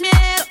tienes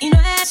miedo y no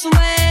es un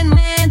buen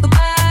momento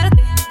para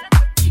ti.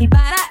 Y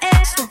para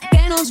esto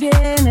que nos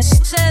viene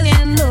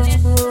sucediendo,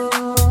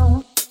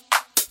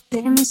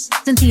 debemos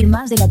sentir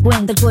más de la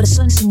cuenta. El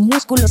corazón sin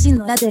músculos y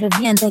no la te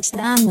revienta.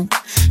 Extraño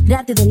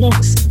mirarte de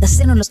lejos, de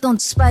hacernos los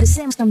tontos,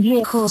 parecemos tan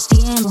viejos.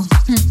 Tiempo,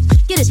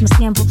 ¿quieres más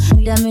tiempo?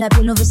 Mírame la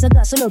piel, ¿no ves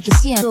acaso lo que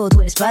siento?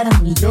 Tú eres para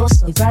mí, yo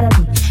soy para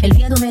ti. El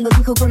viento me lo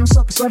dijo con un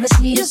soplo suave,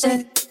 y yo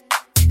sé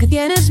que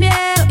tienes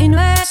miedo y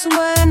no es un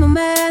buen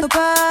momento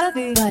para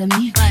ti. Para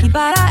mí y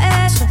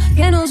para eso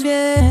que nos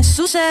viene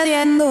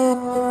sucediendo.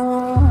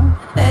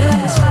 Pero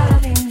eres para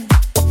mí.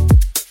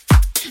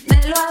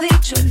 Me lo ha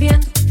dicho el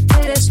viento,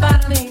 eres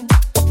para mí.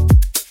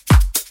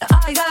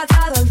 Hay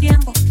gastado el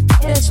tiempo,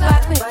 eres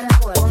para mí.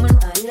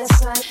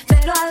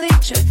 Me lo ha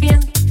dicho el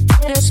viento,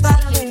 eres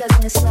para mí. La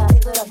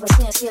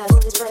paciencia,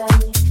 eres para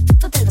mí.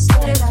 No te lo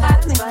esperes, para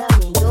mí,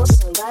 yo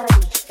soy para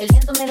ti. El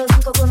viento me lo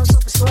dijo con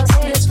nosotros,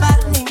 eres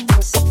para mí.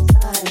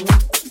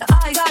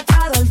 Hay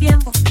gastado el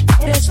tiempo,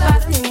 eres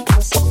para mí.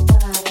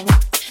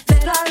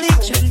 Me lo ha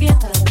dicho el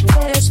viento,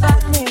 eres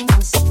para mí.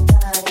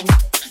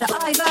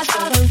 Hay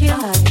gastado el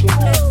tiempo,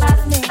 eres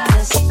para mí.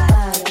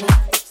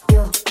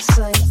 Yo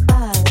soy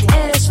para ti.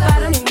 Eres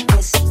para mí.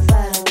 Es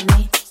para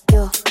mí.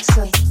 Yo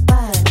soy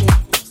para ti.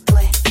 Tú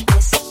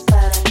eres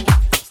para mí.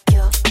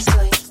 Yo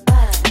soy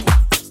para ti.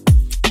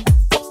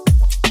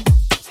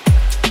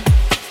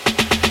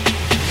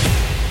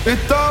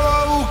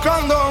 Estaba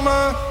buscándome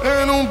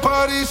en un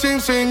party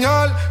sin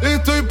señal.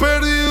 Estoy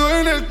perdido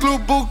en el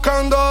club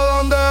buscando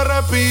dónde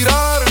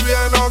respirar.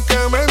 Bien o que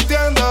me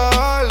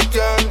entienda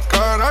alguien.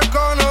 Cara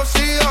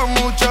conocida,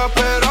 mucha,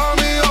 pero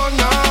amigo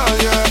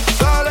nadie.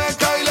 Dale,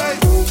 Kylie.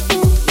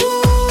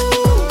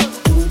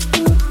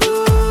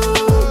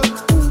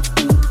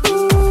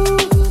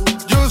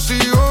 Yo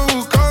sigo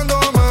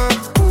buscándome.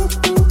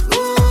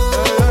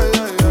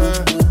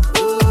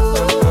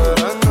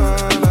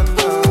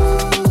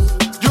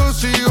 Yo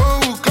sigo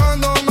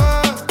buscándome.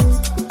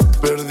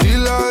 Perdí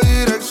la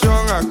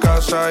dirección, a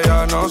casa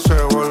ya no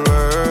sé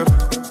volver.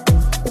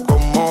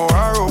 ¿Cómo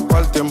hago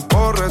para el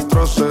tiempo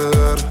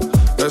retroceder?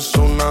 Es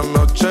una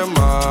noche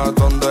más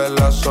donde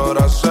las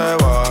horas se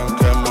van.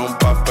 Quemé un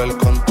papel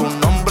con tu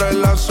nombre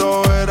en las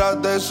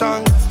hogueras de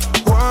San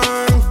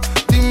Juan.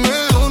 Dime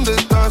dónde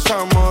estás,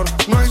 amor.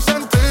 No hay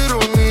santero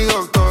ni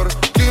doctor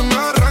que me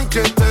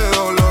arranque este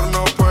dolor.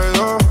 No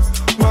puedo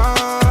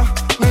más,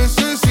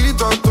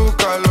 necesito tu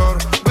calor.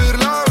 Ver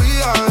la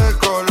vida de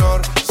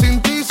color.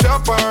 Sin ti se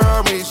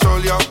apaga mi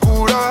sol y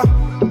oscura.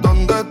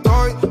 ¿Dónde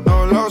estoy?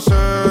 No lo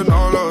sé,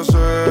 no lo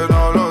sé,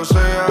 no lo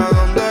sé. ¿A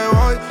dónde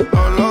voy?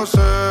 No lo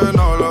sé,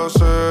 no lo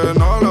sé,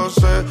 no lo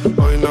sé.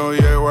 Hoy no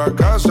llego a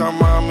casa,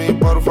 mami,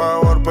 por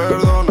favor,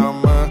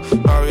 perdóname.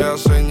 No había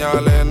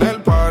señal en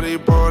el party,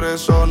 por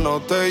eso no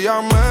te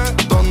llamé.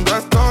 ¿Dónde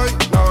estoy?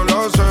 No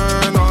lo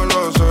sé, no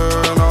lo sé,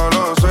 no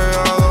lo sé.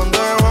 ¿A dónde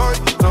voy?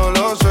 No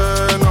lo sé,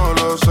 no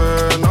lo sé,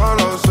 no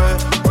lo sé.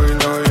 Hoy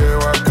no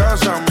llego a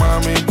casa,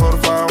 mami, por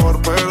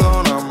favor,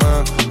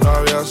 perdóname. No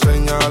había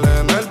señal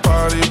en el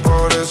party,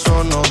 por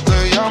eso no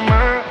te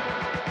llamé.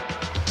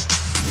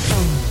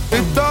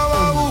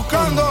 Estaba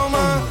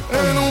buscándome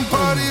en un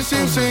party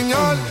sin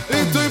señal.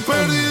 Estoy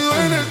perdido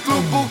en el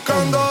club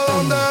buscando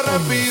dónde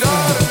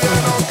respirar.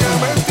 Bien o que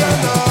me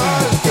entienda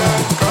alguien.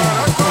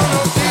 Cara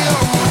conocida,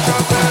 mucha,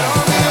 pero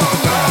amigo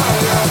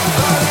nadie.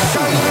 Dale,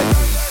 Kylie.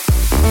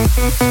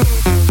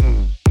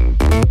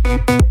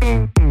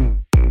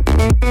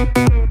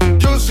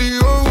 Yo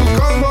sigo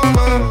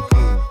buscándome.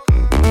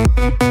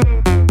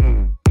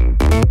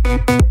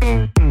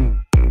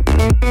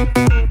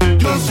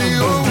 Yo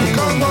sigo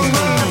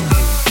buscándome.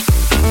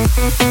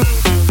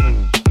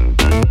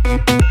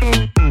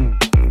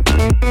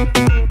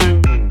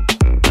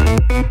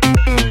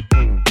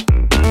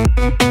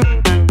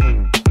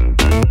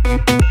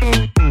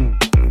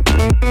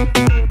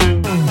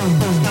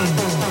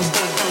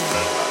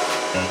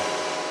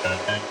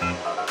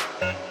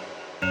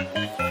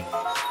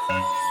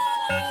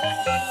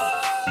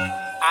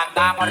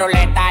 Andamos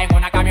ruleta en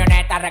una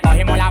camioneta,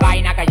 recogimos la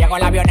vaina que llegó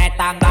la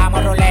avioneta.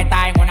 Andamos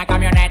ruleta en una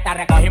camioneta,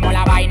 recogimos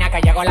la vaina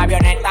que llegó la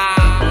avioneta.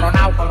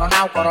 Coronao,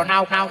 coronao,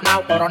 coronao, nao,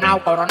 nao,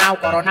 coronao, coronao,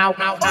 coronao,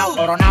 nao, nao,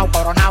 coronao,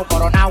 coronao,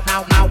 coronao,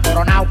 nao, nao,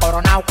 coronao,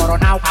 coronao,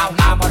 coronao.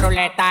 Andamos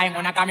ruleta en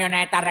una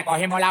camioneta,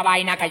 recogimos la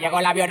vaina que llegó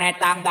la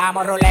avioneta.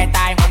 Andamos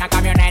ruleta en una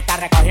camioneta,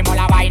 recogimos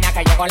la vaina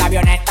que llegó la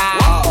avioneta.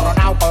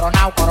 Coronao,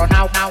 coronao,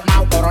 coronao, nao,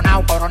 nao,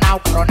 coronao, coronao,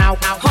 coronao,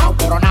 nao, nao,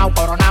 coronao,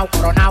 coronao,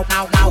 coronao,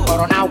 nao, nao,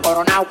 coronao,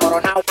 coronao,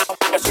 coronao.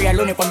 Yo soy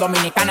el único en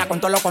Dominicana con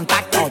todos los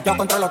contactos. Yo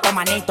controlo todo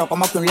manito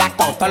como que un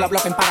lacto. Todos los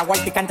bloques en Paraguay,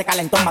 picante,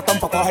 calentón, matón.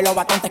 Pues coge los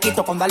batón, te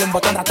quito con darle un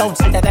botón ratón.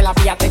 Salte de la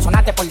vía, te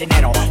sonaste por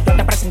dinero. Yo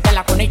te presenté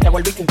la cona y te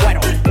volví un cuero.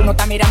 Tú no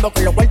estás mirando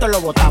que los vueltos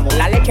los botamos.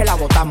 La leche la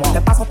botamos,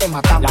 de paso te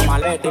matamos. La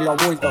maleta y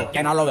los bultos,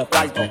 llénalo de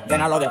cuarto,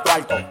 llénalo de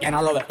cuarto,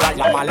 llénalo de cuarto.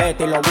 La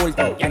maleta y los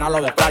bultos,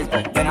 llénalo de cuarto,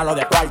 llénalo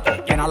de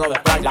cuarto, llénalo de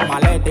cuarto. La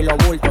maleta y los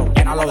bultos,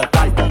 llénalo de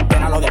cuarto,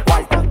 llénalo de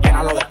cuarto,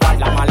 llénalo de cuarto.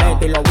 La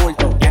maleta y los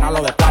bultos,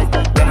 llénalo de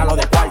cuarto, llénalo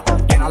de cuarto,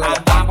 llénalo de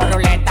cuarto. Andamos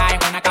ruleta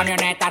en una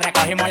camioneta,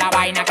 recogimos la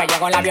vaina que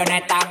llegó la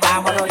avioneta.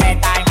 Andamos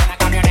ruleta en una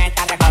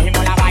camioneta,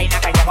 recogimos la vaina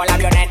que llegó la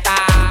avioneta.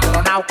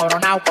 Coronao,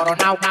 coronao,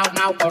 coronao, nao,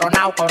 nao,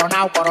 coronao,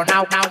 coronao,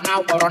 coronao, nao,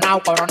 nao, coronao,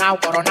 coronao,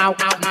 coronao,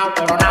 nao, nao,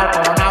 coronao,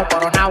 coronao,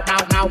 coronao,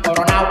 nao, nao,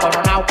 coronao,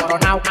 coronao,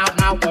 coronao, nao,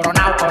 nao,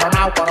 coronao,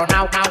 coronao,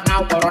 coronao, nao,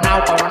 nao, coronao,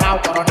 coronao,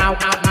 coronao,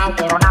 nao, nao,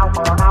 coronao,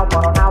 coronao, coronao, nao, nao, coronao, coronao,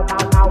 coronao, nao,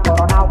 nao,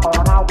 coronao,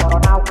 coronao,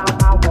 coronao,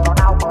 nao, nao,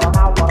 coronao,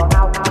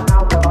 coronao,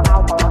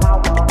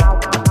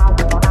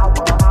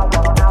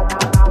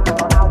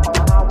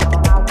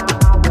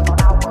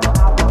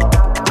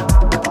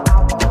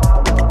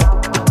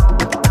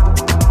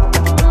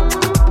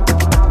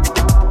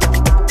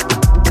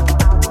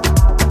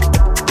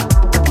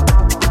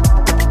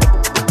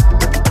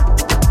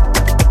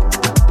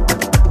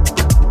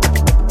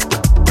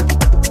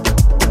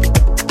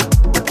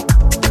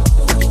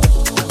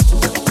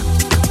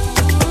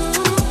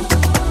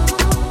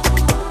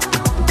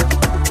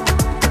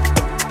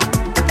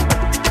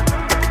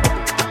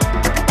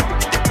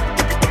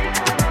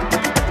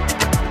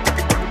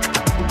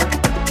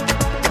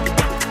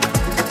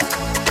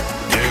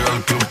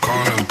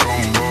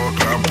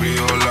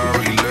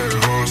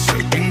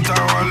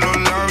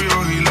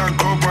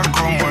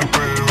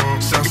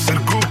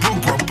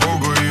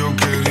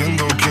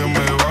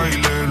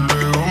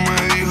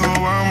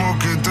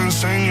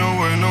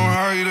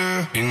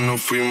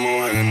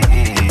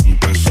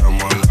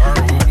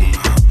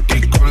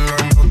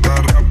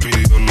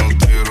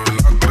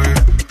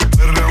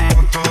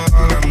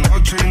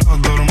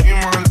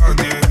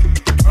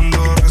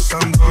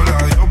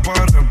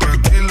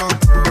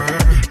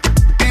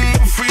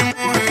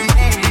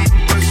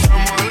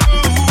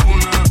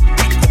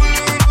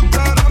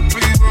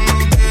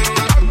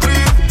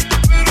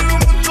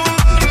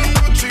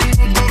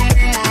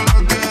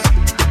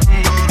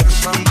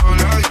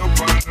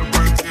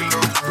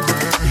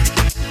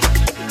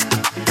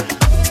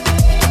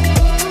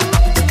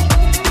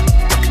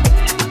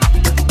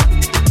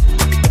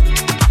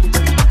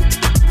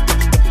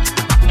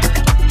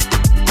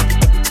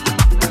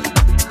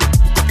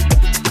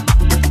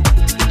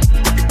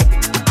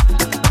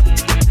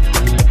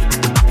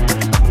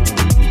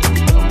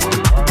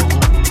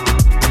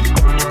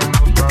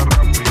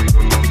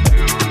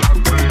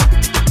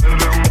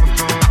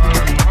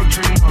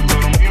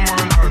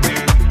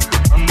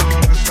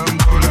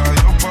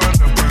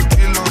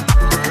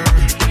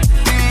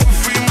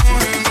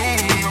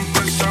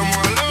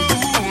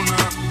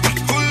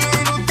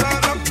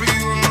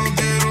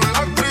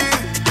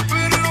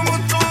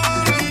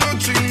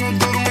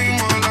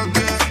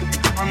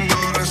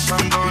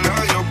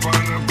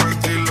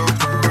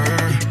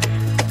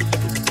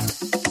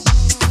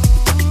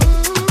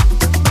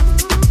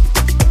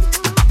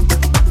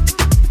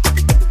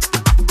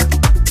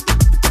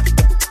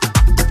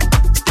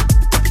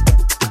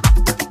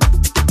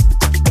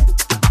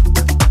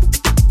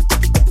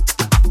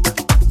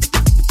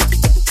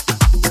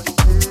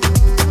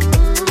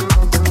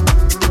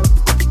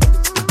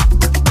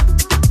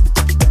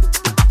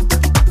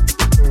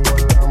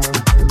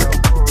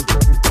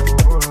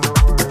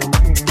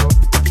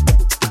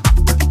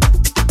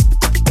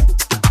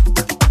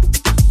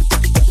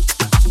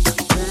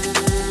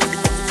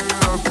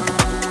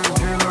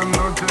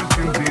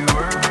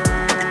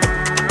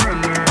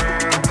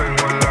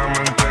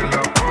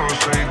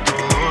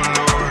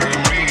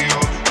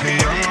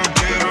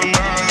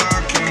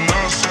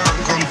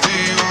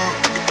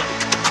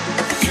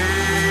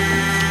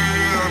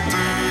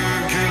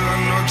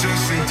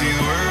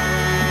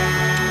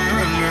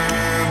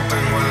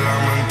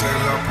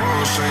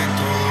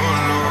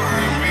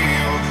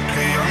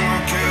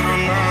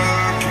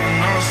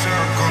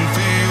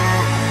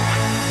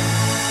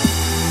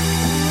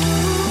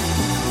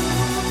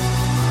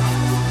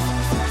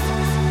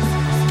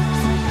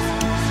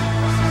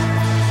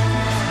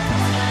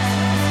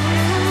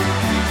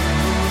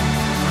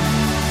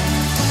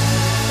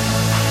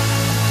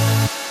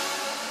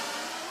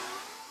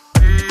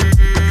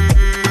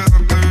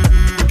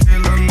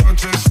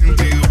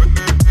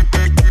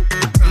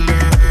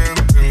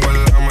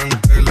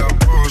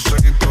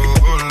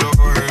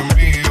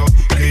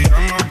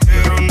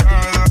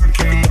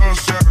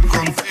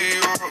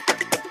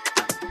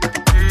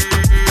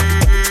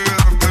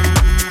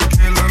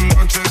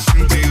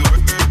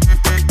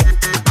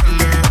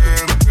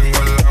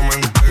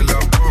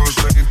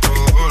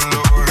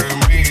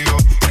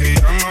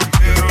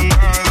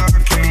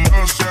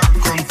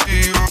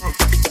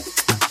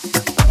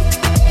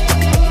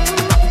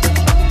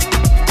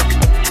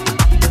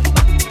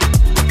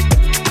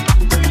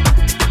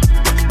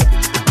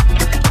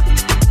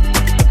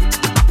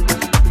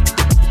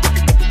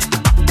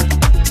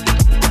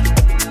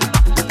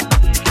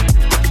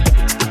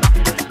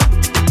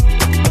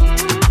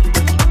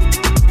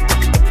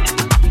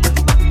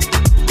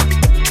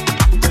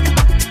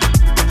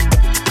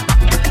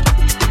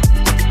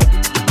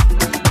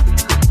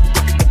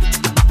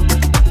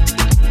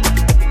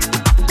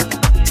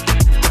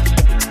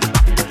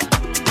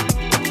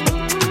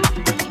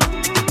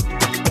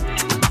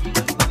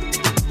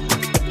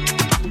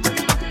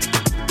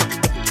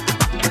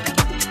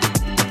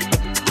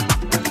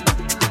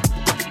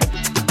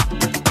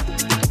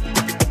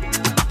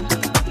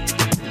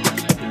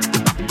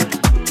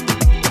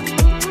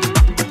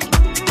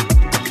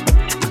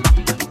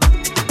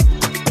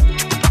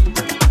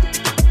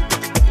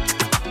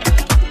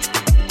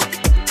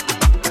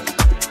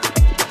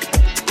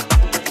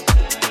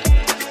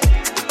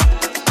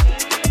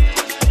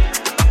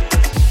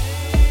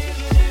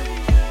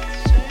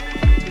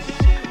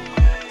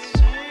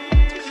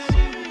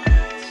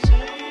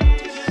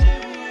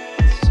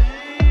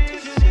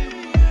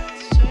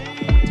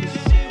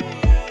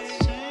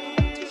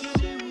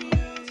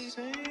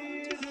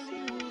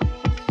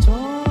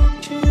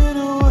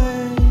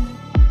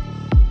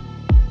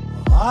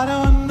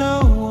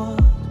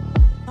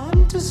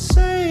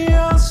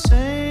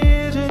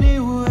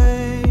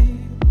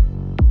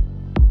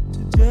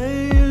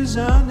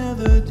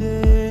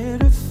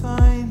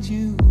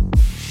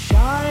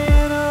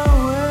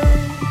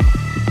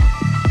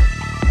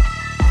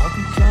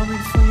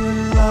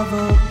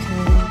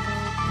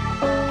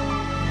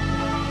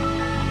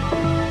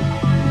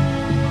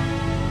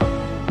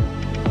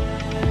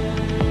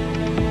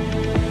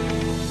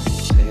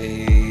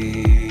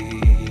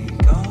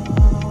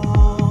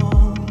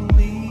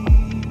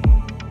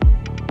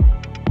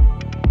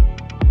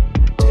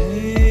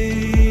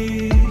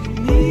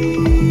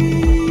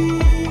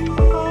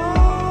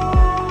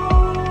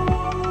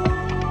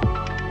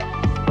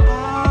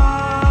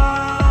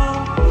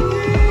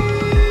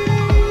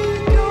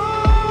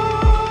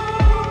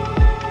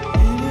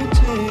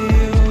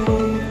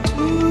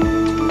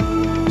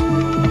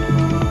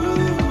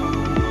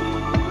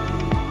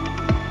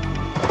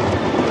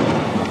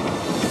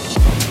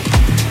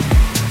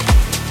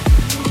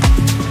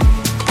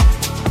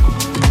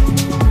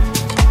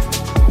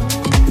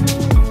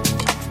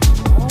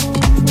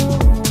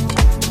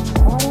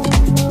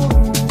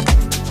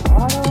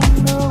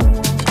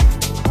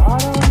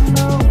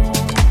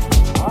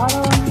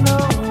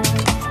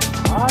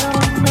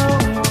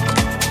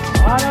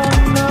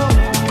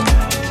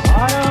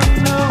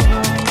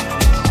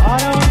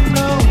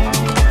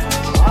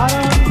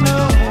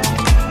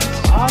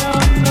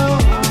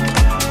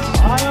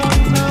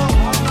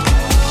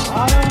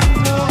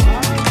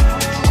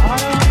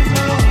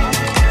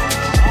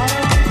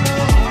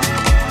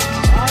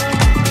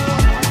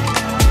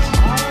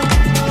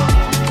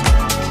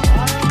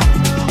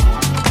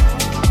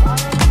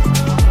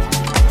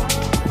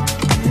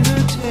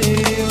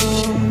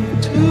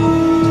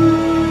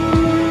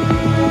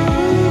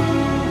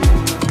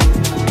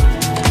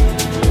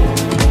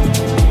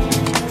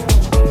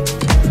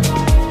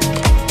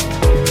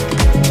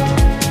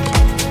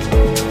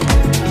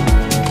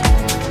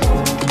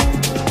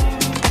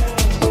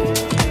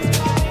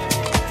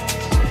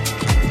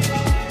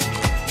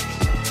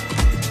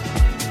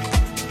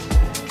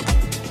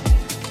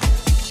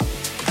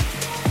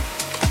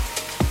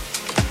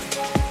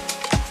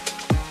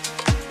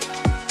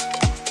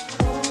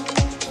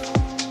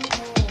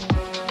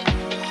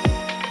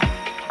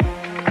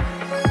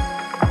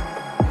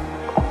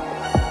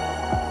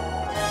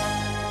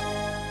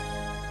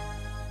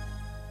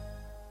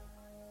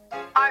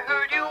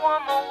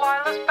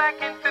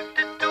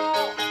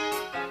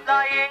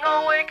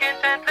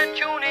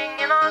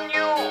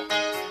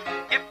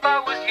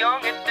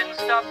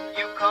 stop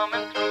you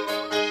coming through.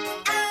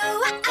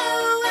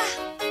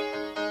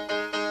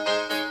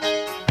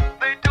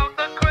 They took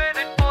the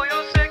credit for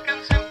your second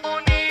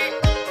symphony,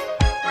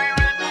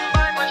 rewritten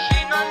by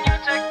machine on new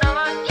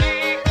technology.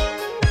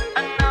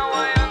 And now I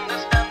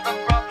understand the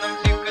problems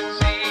you could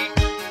see.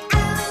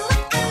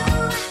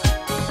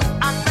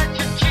 I met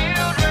your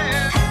children.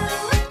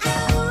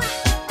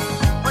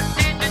 What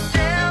did you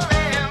tell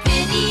them?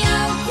 Video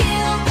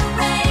killed the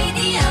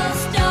radio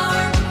star.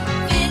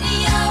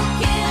 Video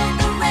killed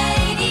the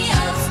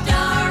radio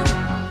star.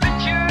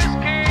 Pictures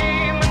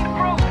came and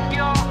broke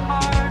your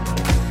heart.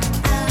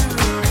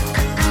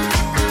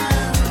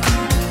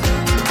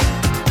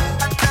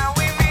 And now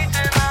we meet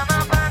in an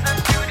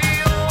abandoned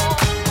studio.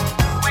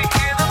 We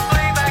hear the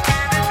playback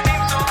and it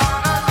seems so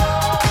long ago.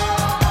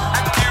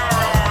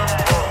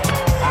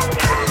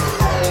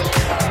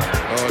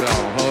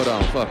 Hold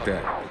on, fuck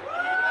that.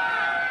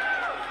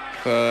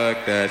 Fuck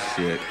that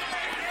shit.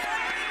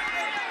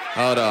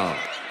 Hold on.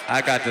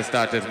 I got to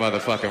start this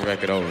motherfucking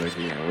record over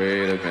again.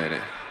 Wait a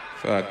minute.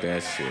 Fuck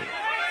that shit.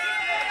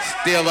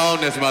 Still on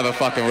this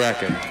motherfucking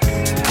record.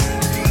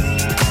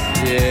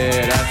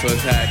 Yeah, that's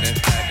what's happening.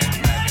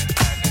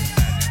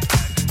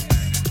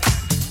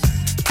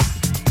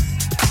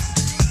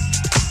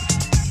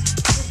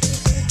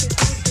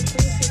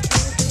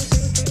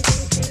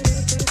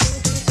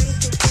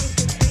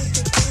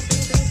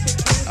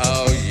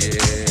 Oh yeah.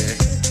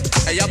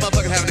 Hey, y'all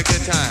motherfuckers having a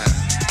good time.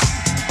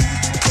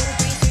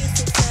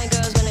 9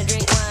 girls wanna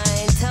drink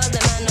wine. Tell the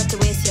man not to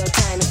waste your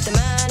time. If the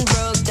man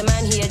broke, the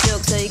man he a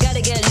joke. So you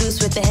gotta get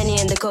loose with the Henny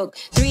and the Coke.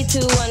 3, 2,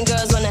 1,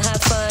 girls wanna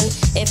have fun.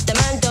 If the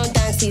man don't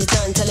dance, he's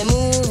done. Tell him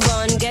move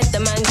on, get the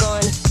man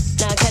gone.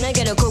 Now can I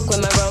get a Coke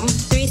with my rum?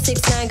 3,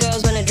 6, 9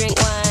 girls wanna drink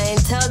wine.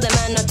 Tell the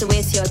man not to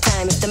waste your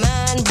time. If the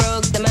man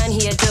broke, the man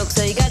he a joke.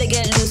 So you gotta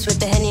get loose with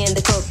the Henny and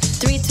the Coke.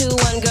 3, 2,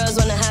 1, girls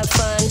wanna have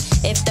fun.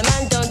 If the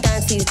man don't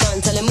dance, he's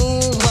done. Tell him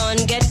move on,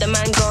 get the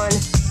man gone.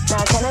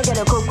 Now can I get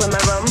a Coke with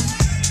my rum?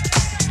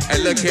 Hey,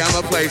 look here,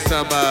 I'ma play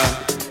some,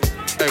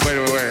 hey,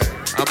 wait.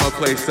 I'ma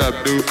play some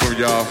new from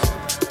y'all.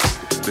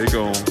 They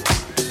gon',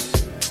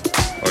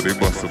 oh, they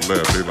must have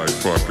left. They like,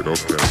 fuck it,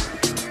 okay.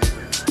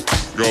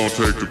 Go on,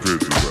 take the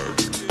picture back.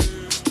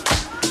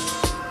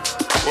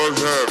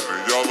 What's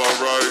happening? Y'all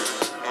alright?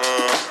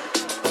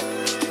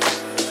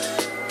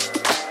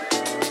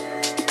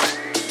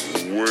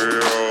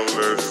 Well,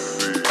 let's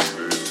see.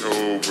 They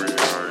told me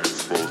I ain't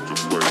supposed to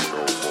play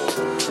no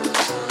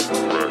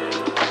more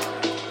record.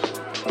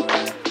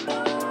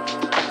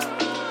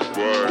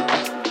 But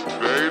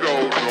they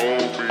don't know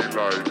me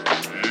like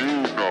you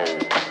know.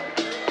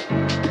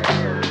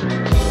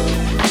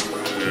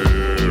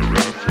 Yeah,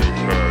 that's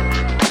what's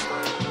happening.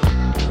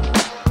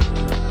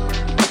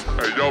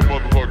 Hey, y'all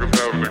motherfuckers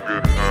having a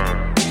good time.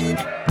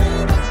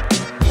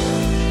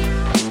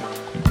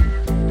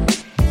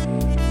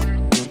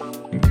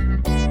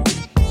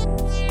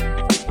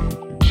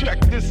 Check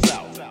this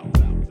out.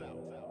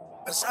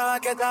 Pensaba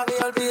que te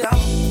había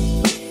olvidado,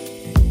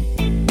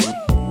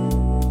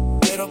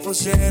 pero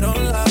pusieron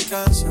la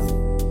canción.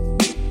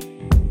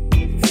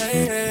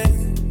 Hey, hey.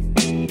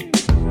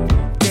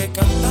 Que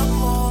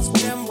cantamos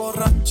bien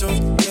borrachos,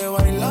 que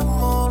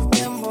bailamos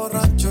bien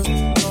borrachos,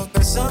 nos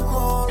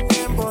besamos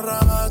bien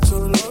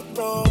borrachos los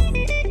dos.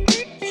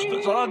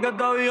 Pensaba que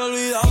te había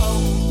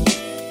olvidado,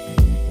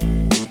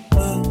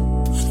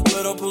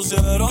 pero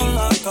pusieron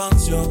la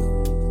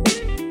canción.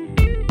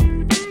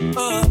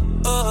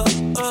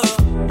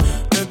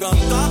 Que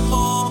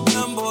cantamos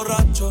bien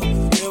borrachos,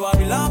 que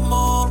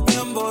bailamos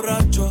bien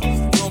borrachos,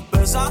 nos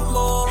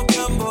besamos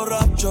bien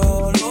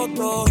borrachos los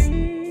dos.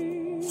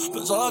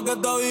 Pensaba que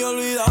te había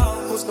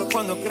olvidado, Justo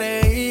cuando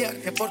creía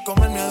que por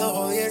comerme a 2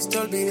 o 10 te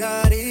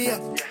olvidaría.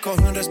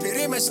 Cogí un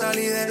respiro y me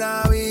salí de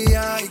la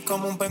vía. Y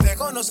como un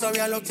pendejo no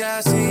sabía lo que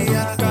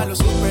hacía. Nunca lo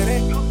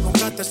superé,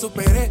 nunca te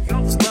superé.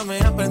 Hasta me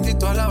aprendí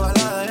toda la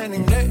balada en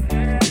inglés.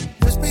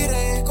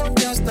 Respiré,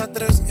 conté hasta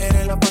 3.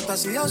 Eres la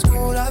fantasía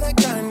oscura de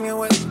Kanye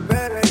West,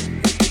 bebé.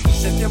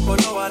 Ese tiempo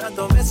lo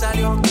barato me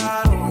salió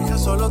caro. Ya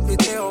solo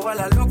tuiteo a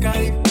la loca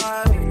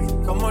disparo.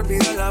 Como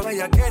olvidar la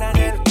bella que era en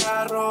el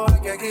carro.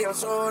 Que aquí yo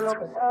solo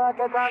pensaba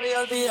que te había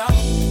olvidado,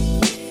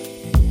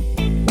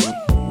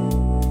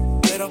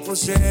 pero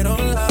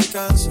pusieron la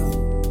canción.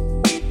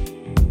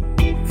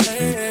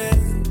 Hey, hey.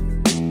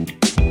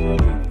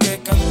 Que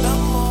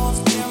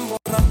cantamos bien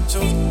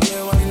borrachos, que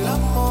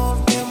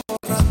bailamos bien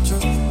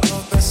borrachos,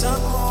 nos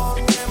besamos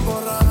bien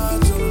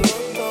borrachos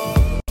los dos.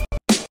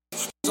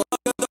 pensaba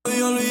que te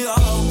había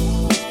olvidado,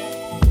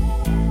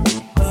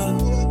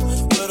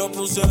 pero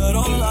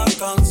pusieron la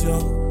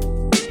canción.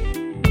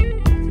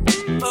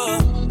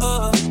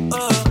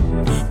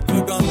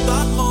 Que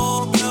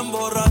cantamos bien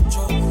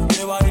borrachos,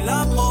 que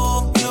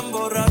bailamos bien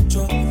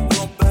borrachos,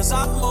 nos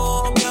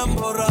besamos bien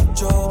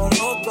borrachos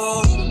los dos.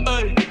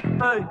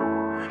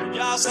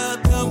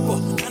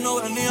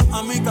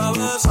 a mi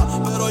cabeza,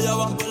 pero ya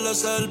van por la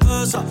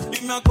cerveza.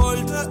 Y me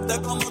acordé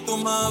de cómo tú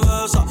me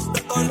besas,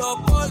 de todos los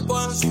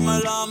polvos encima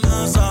de la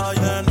mesa. Y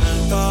en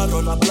el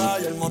carro, la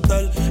playa, el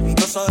motel, en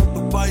casa de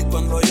tu país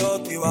cuando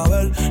yo te iba a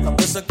ver. Las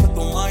veces que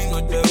tu maíz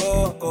nos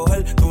llegó a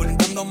coger, tú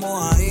brincando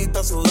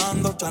mojadita,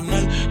 sudando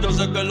Chanel. Yo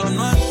sé que lo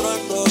nuestro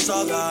es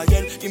cosa de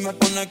ayer y me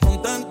pone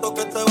contento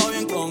que te va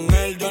bien con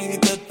él. Yo ni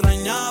te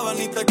extrañaba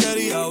ni te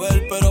quería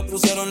ver, pero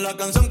pusieron la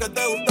canción que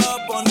te gustaba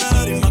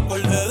poner y me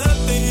acordé de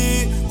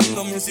ti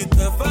cuando me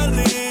hiciste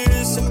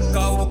feliz. Se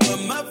acabó que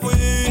me fui,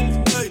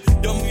 hey,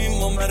 yo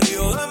mismo me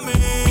río de mí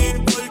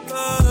porque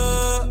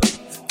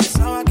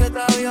pensaba que te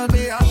había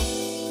olvidado,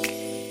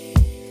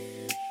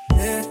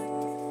 yeah,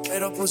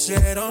 pero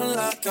pusieron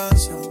la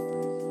canción,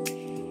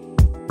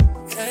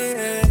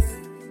 yeah,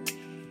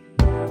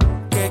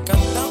 que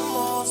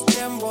cantamos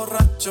bien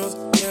borrachos,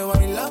 que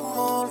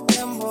bailamos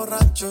bien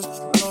borrachos,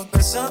 nos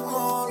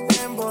besamos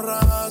bien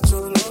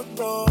borrachos los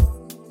dos.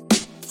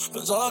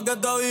 Pensaba que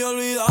te había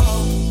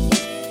olvidado,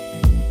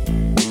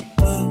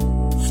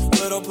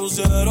 pero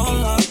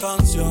pusieron la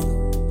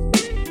canción,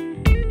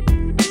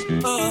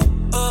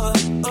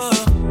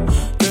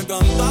 que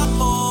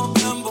cantamos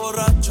bien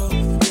borrachos,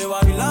 que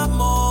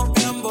bailamos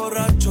bien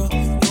borrachos,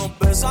 nos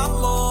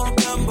besamos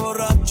bien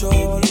borrachos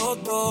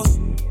los dos.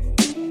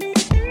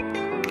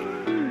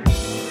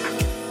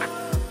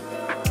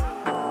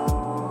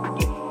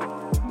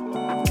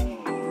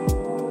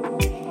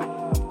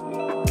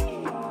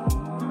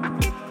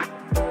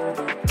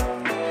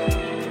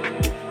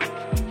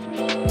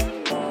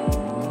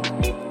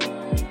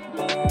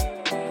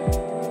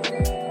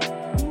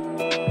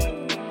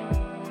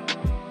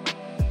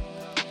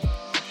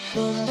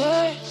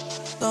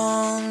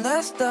 ¿Dónde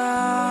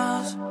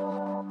estás?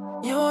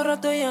 Y ahora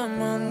estoy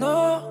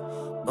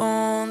llamando,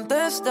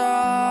 contesta.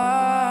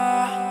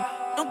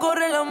 No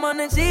corre las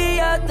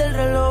manecillas del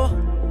reloj,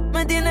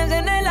 me tienes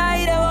en el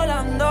aire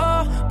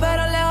volando,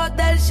 pero lejos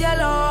del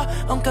cielo,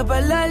 aunque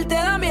perder te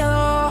da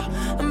miedo.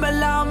 En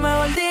verdad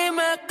mejor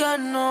dime que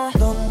no.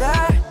 ¿Dónde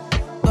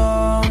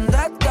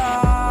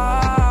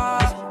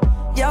estás?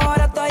 Y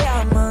ahora estoy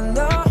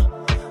llamando,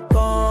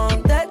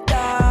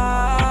 contesta.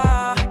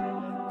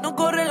 No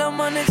corre las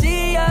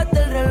manecillas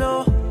del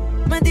reloj,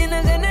 me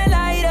tienes en el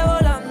aire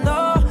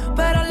volando,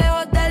 pero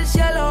lejos del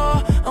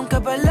cielo, aunque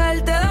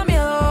perder te da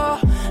miedo.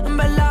 En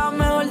verdad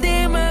mejor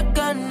dime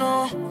que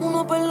no.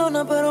 Uno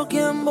perdona pero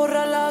 ¿quién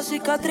borra las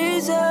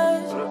cicatrices?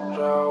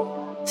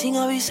 Sin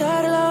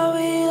avisar la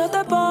vida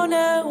te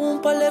pone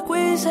un par de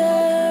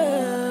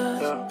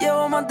quizzes.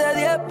 Llevo más de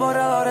 10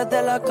 borradores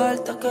de la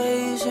carta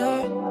que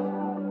hice,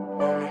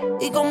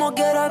 y como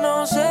quiera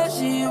no sé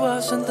si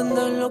vas a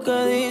entender lo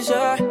que dice.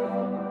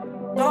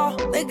 No,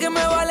 ¿de qué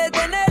me vale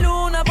tener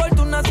una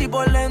fortuna si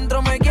por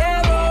dentro me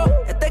quiebro?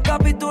 Este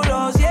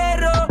capítulo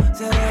cierro,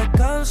 se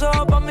descanso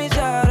pa' mi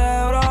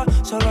cerebro,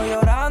 solo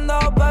llorando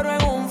pero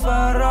en un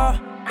ferro,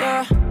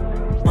 yeah.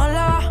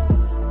 Mala,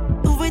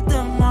 tú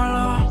fuiste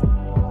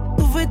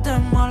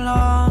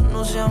mala,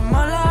 no seas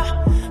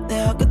mala,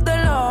 deja que te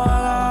lo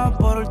haga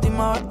por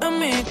última vez en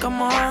mi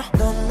cama.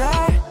 ¿Dónde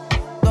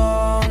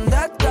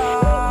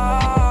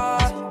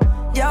estás?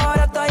 Y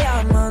ahora estoy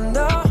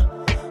llamando,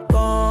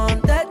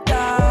 contesta.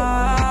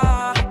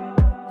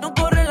 No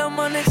corre las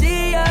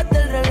manecillas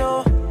del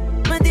reloj,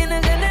 me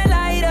tienes en el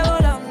aire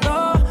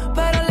volando,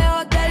 pero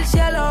lejos del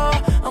cielo,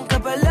 aunque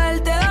perder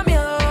te da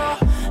miedo.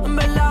 En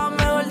verdad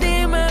mejor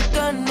dime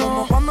que no.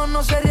 Como cuando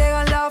no se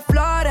riegan las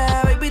flores,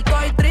 baby,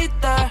 estoy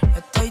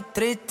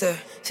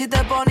triste. Si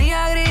te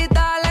ponía a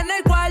gritar en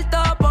el cuarto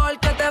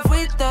porque te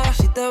fuiste,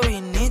 si te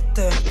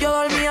viniste. Yo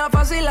dormía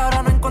fácil,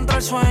 ahora no encuentro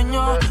el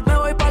sueño. Me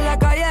voy pa' la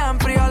calle a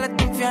enfriar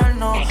este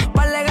infierno.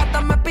 Par de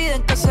gatas me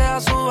piden que sea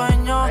su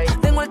dueño.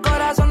 Tengo el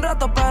corazón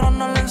roto pero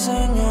no le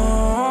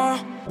enseño.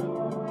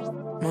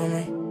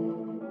 Mami,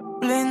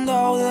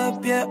 blindado de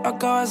pie a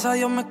cabeza,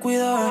 Dios me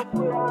cuida.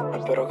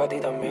 Espero que a ti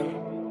también.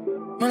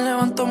 Me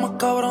levanto más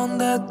cabrón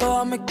de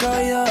todas mis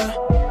caídas.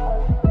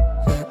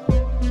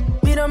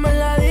 Mírame en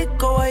la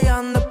disco,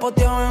 bailando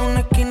espoteado en una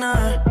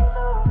esquina.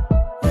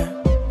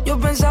 Yo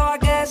pensaba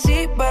que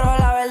sí, pero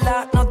la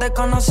verdad no te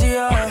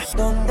conocía.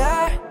 ¿Dónde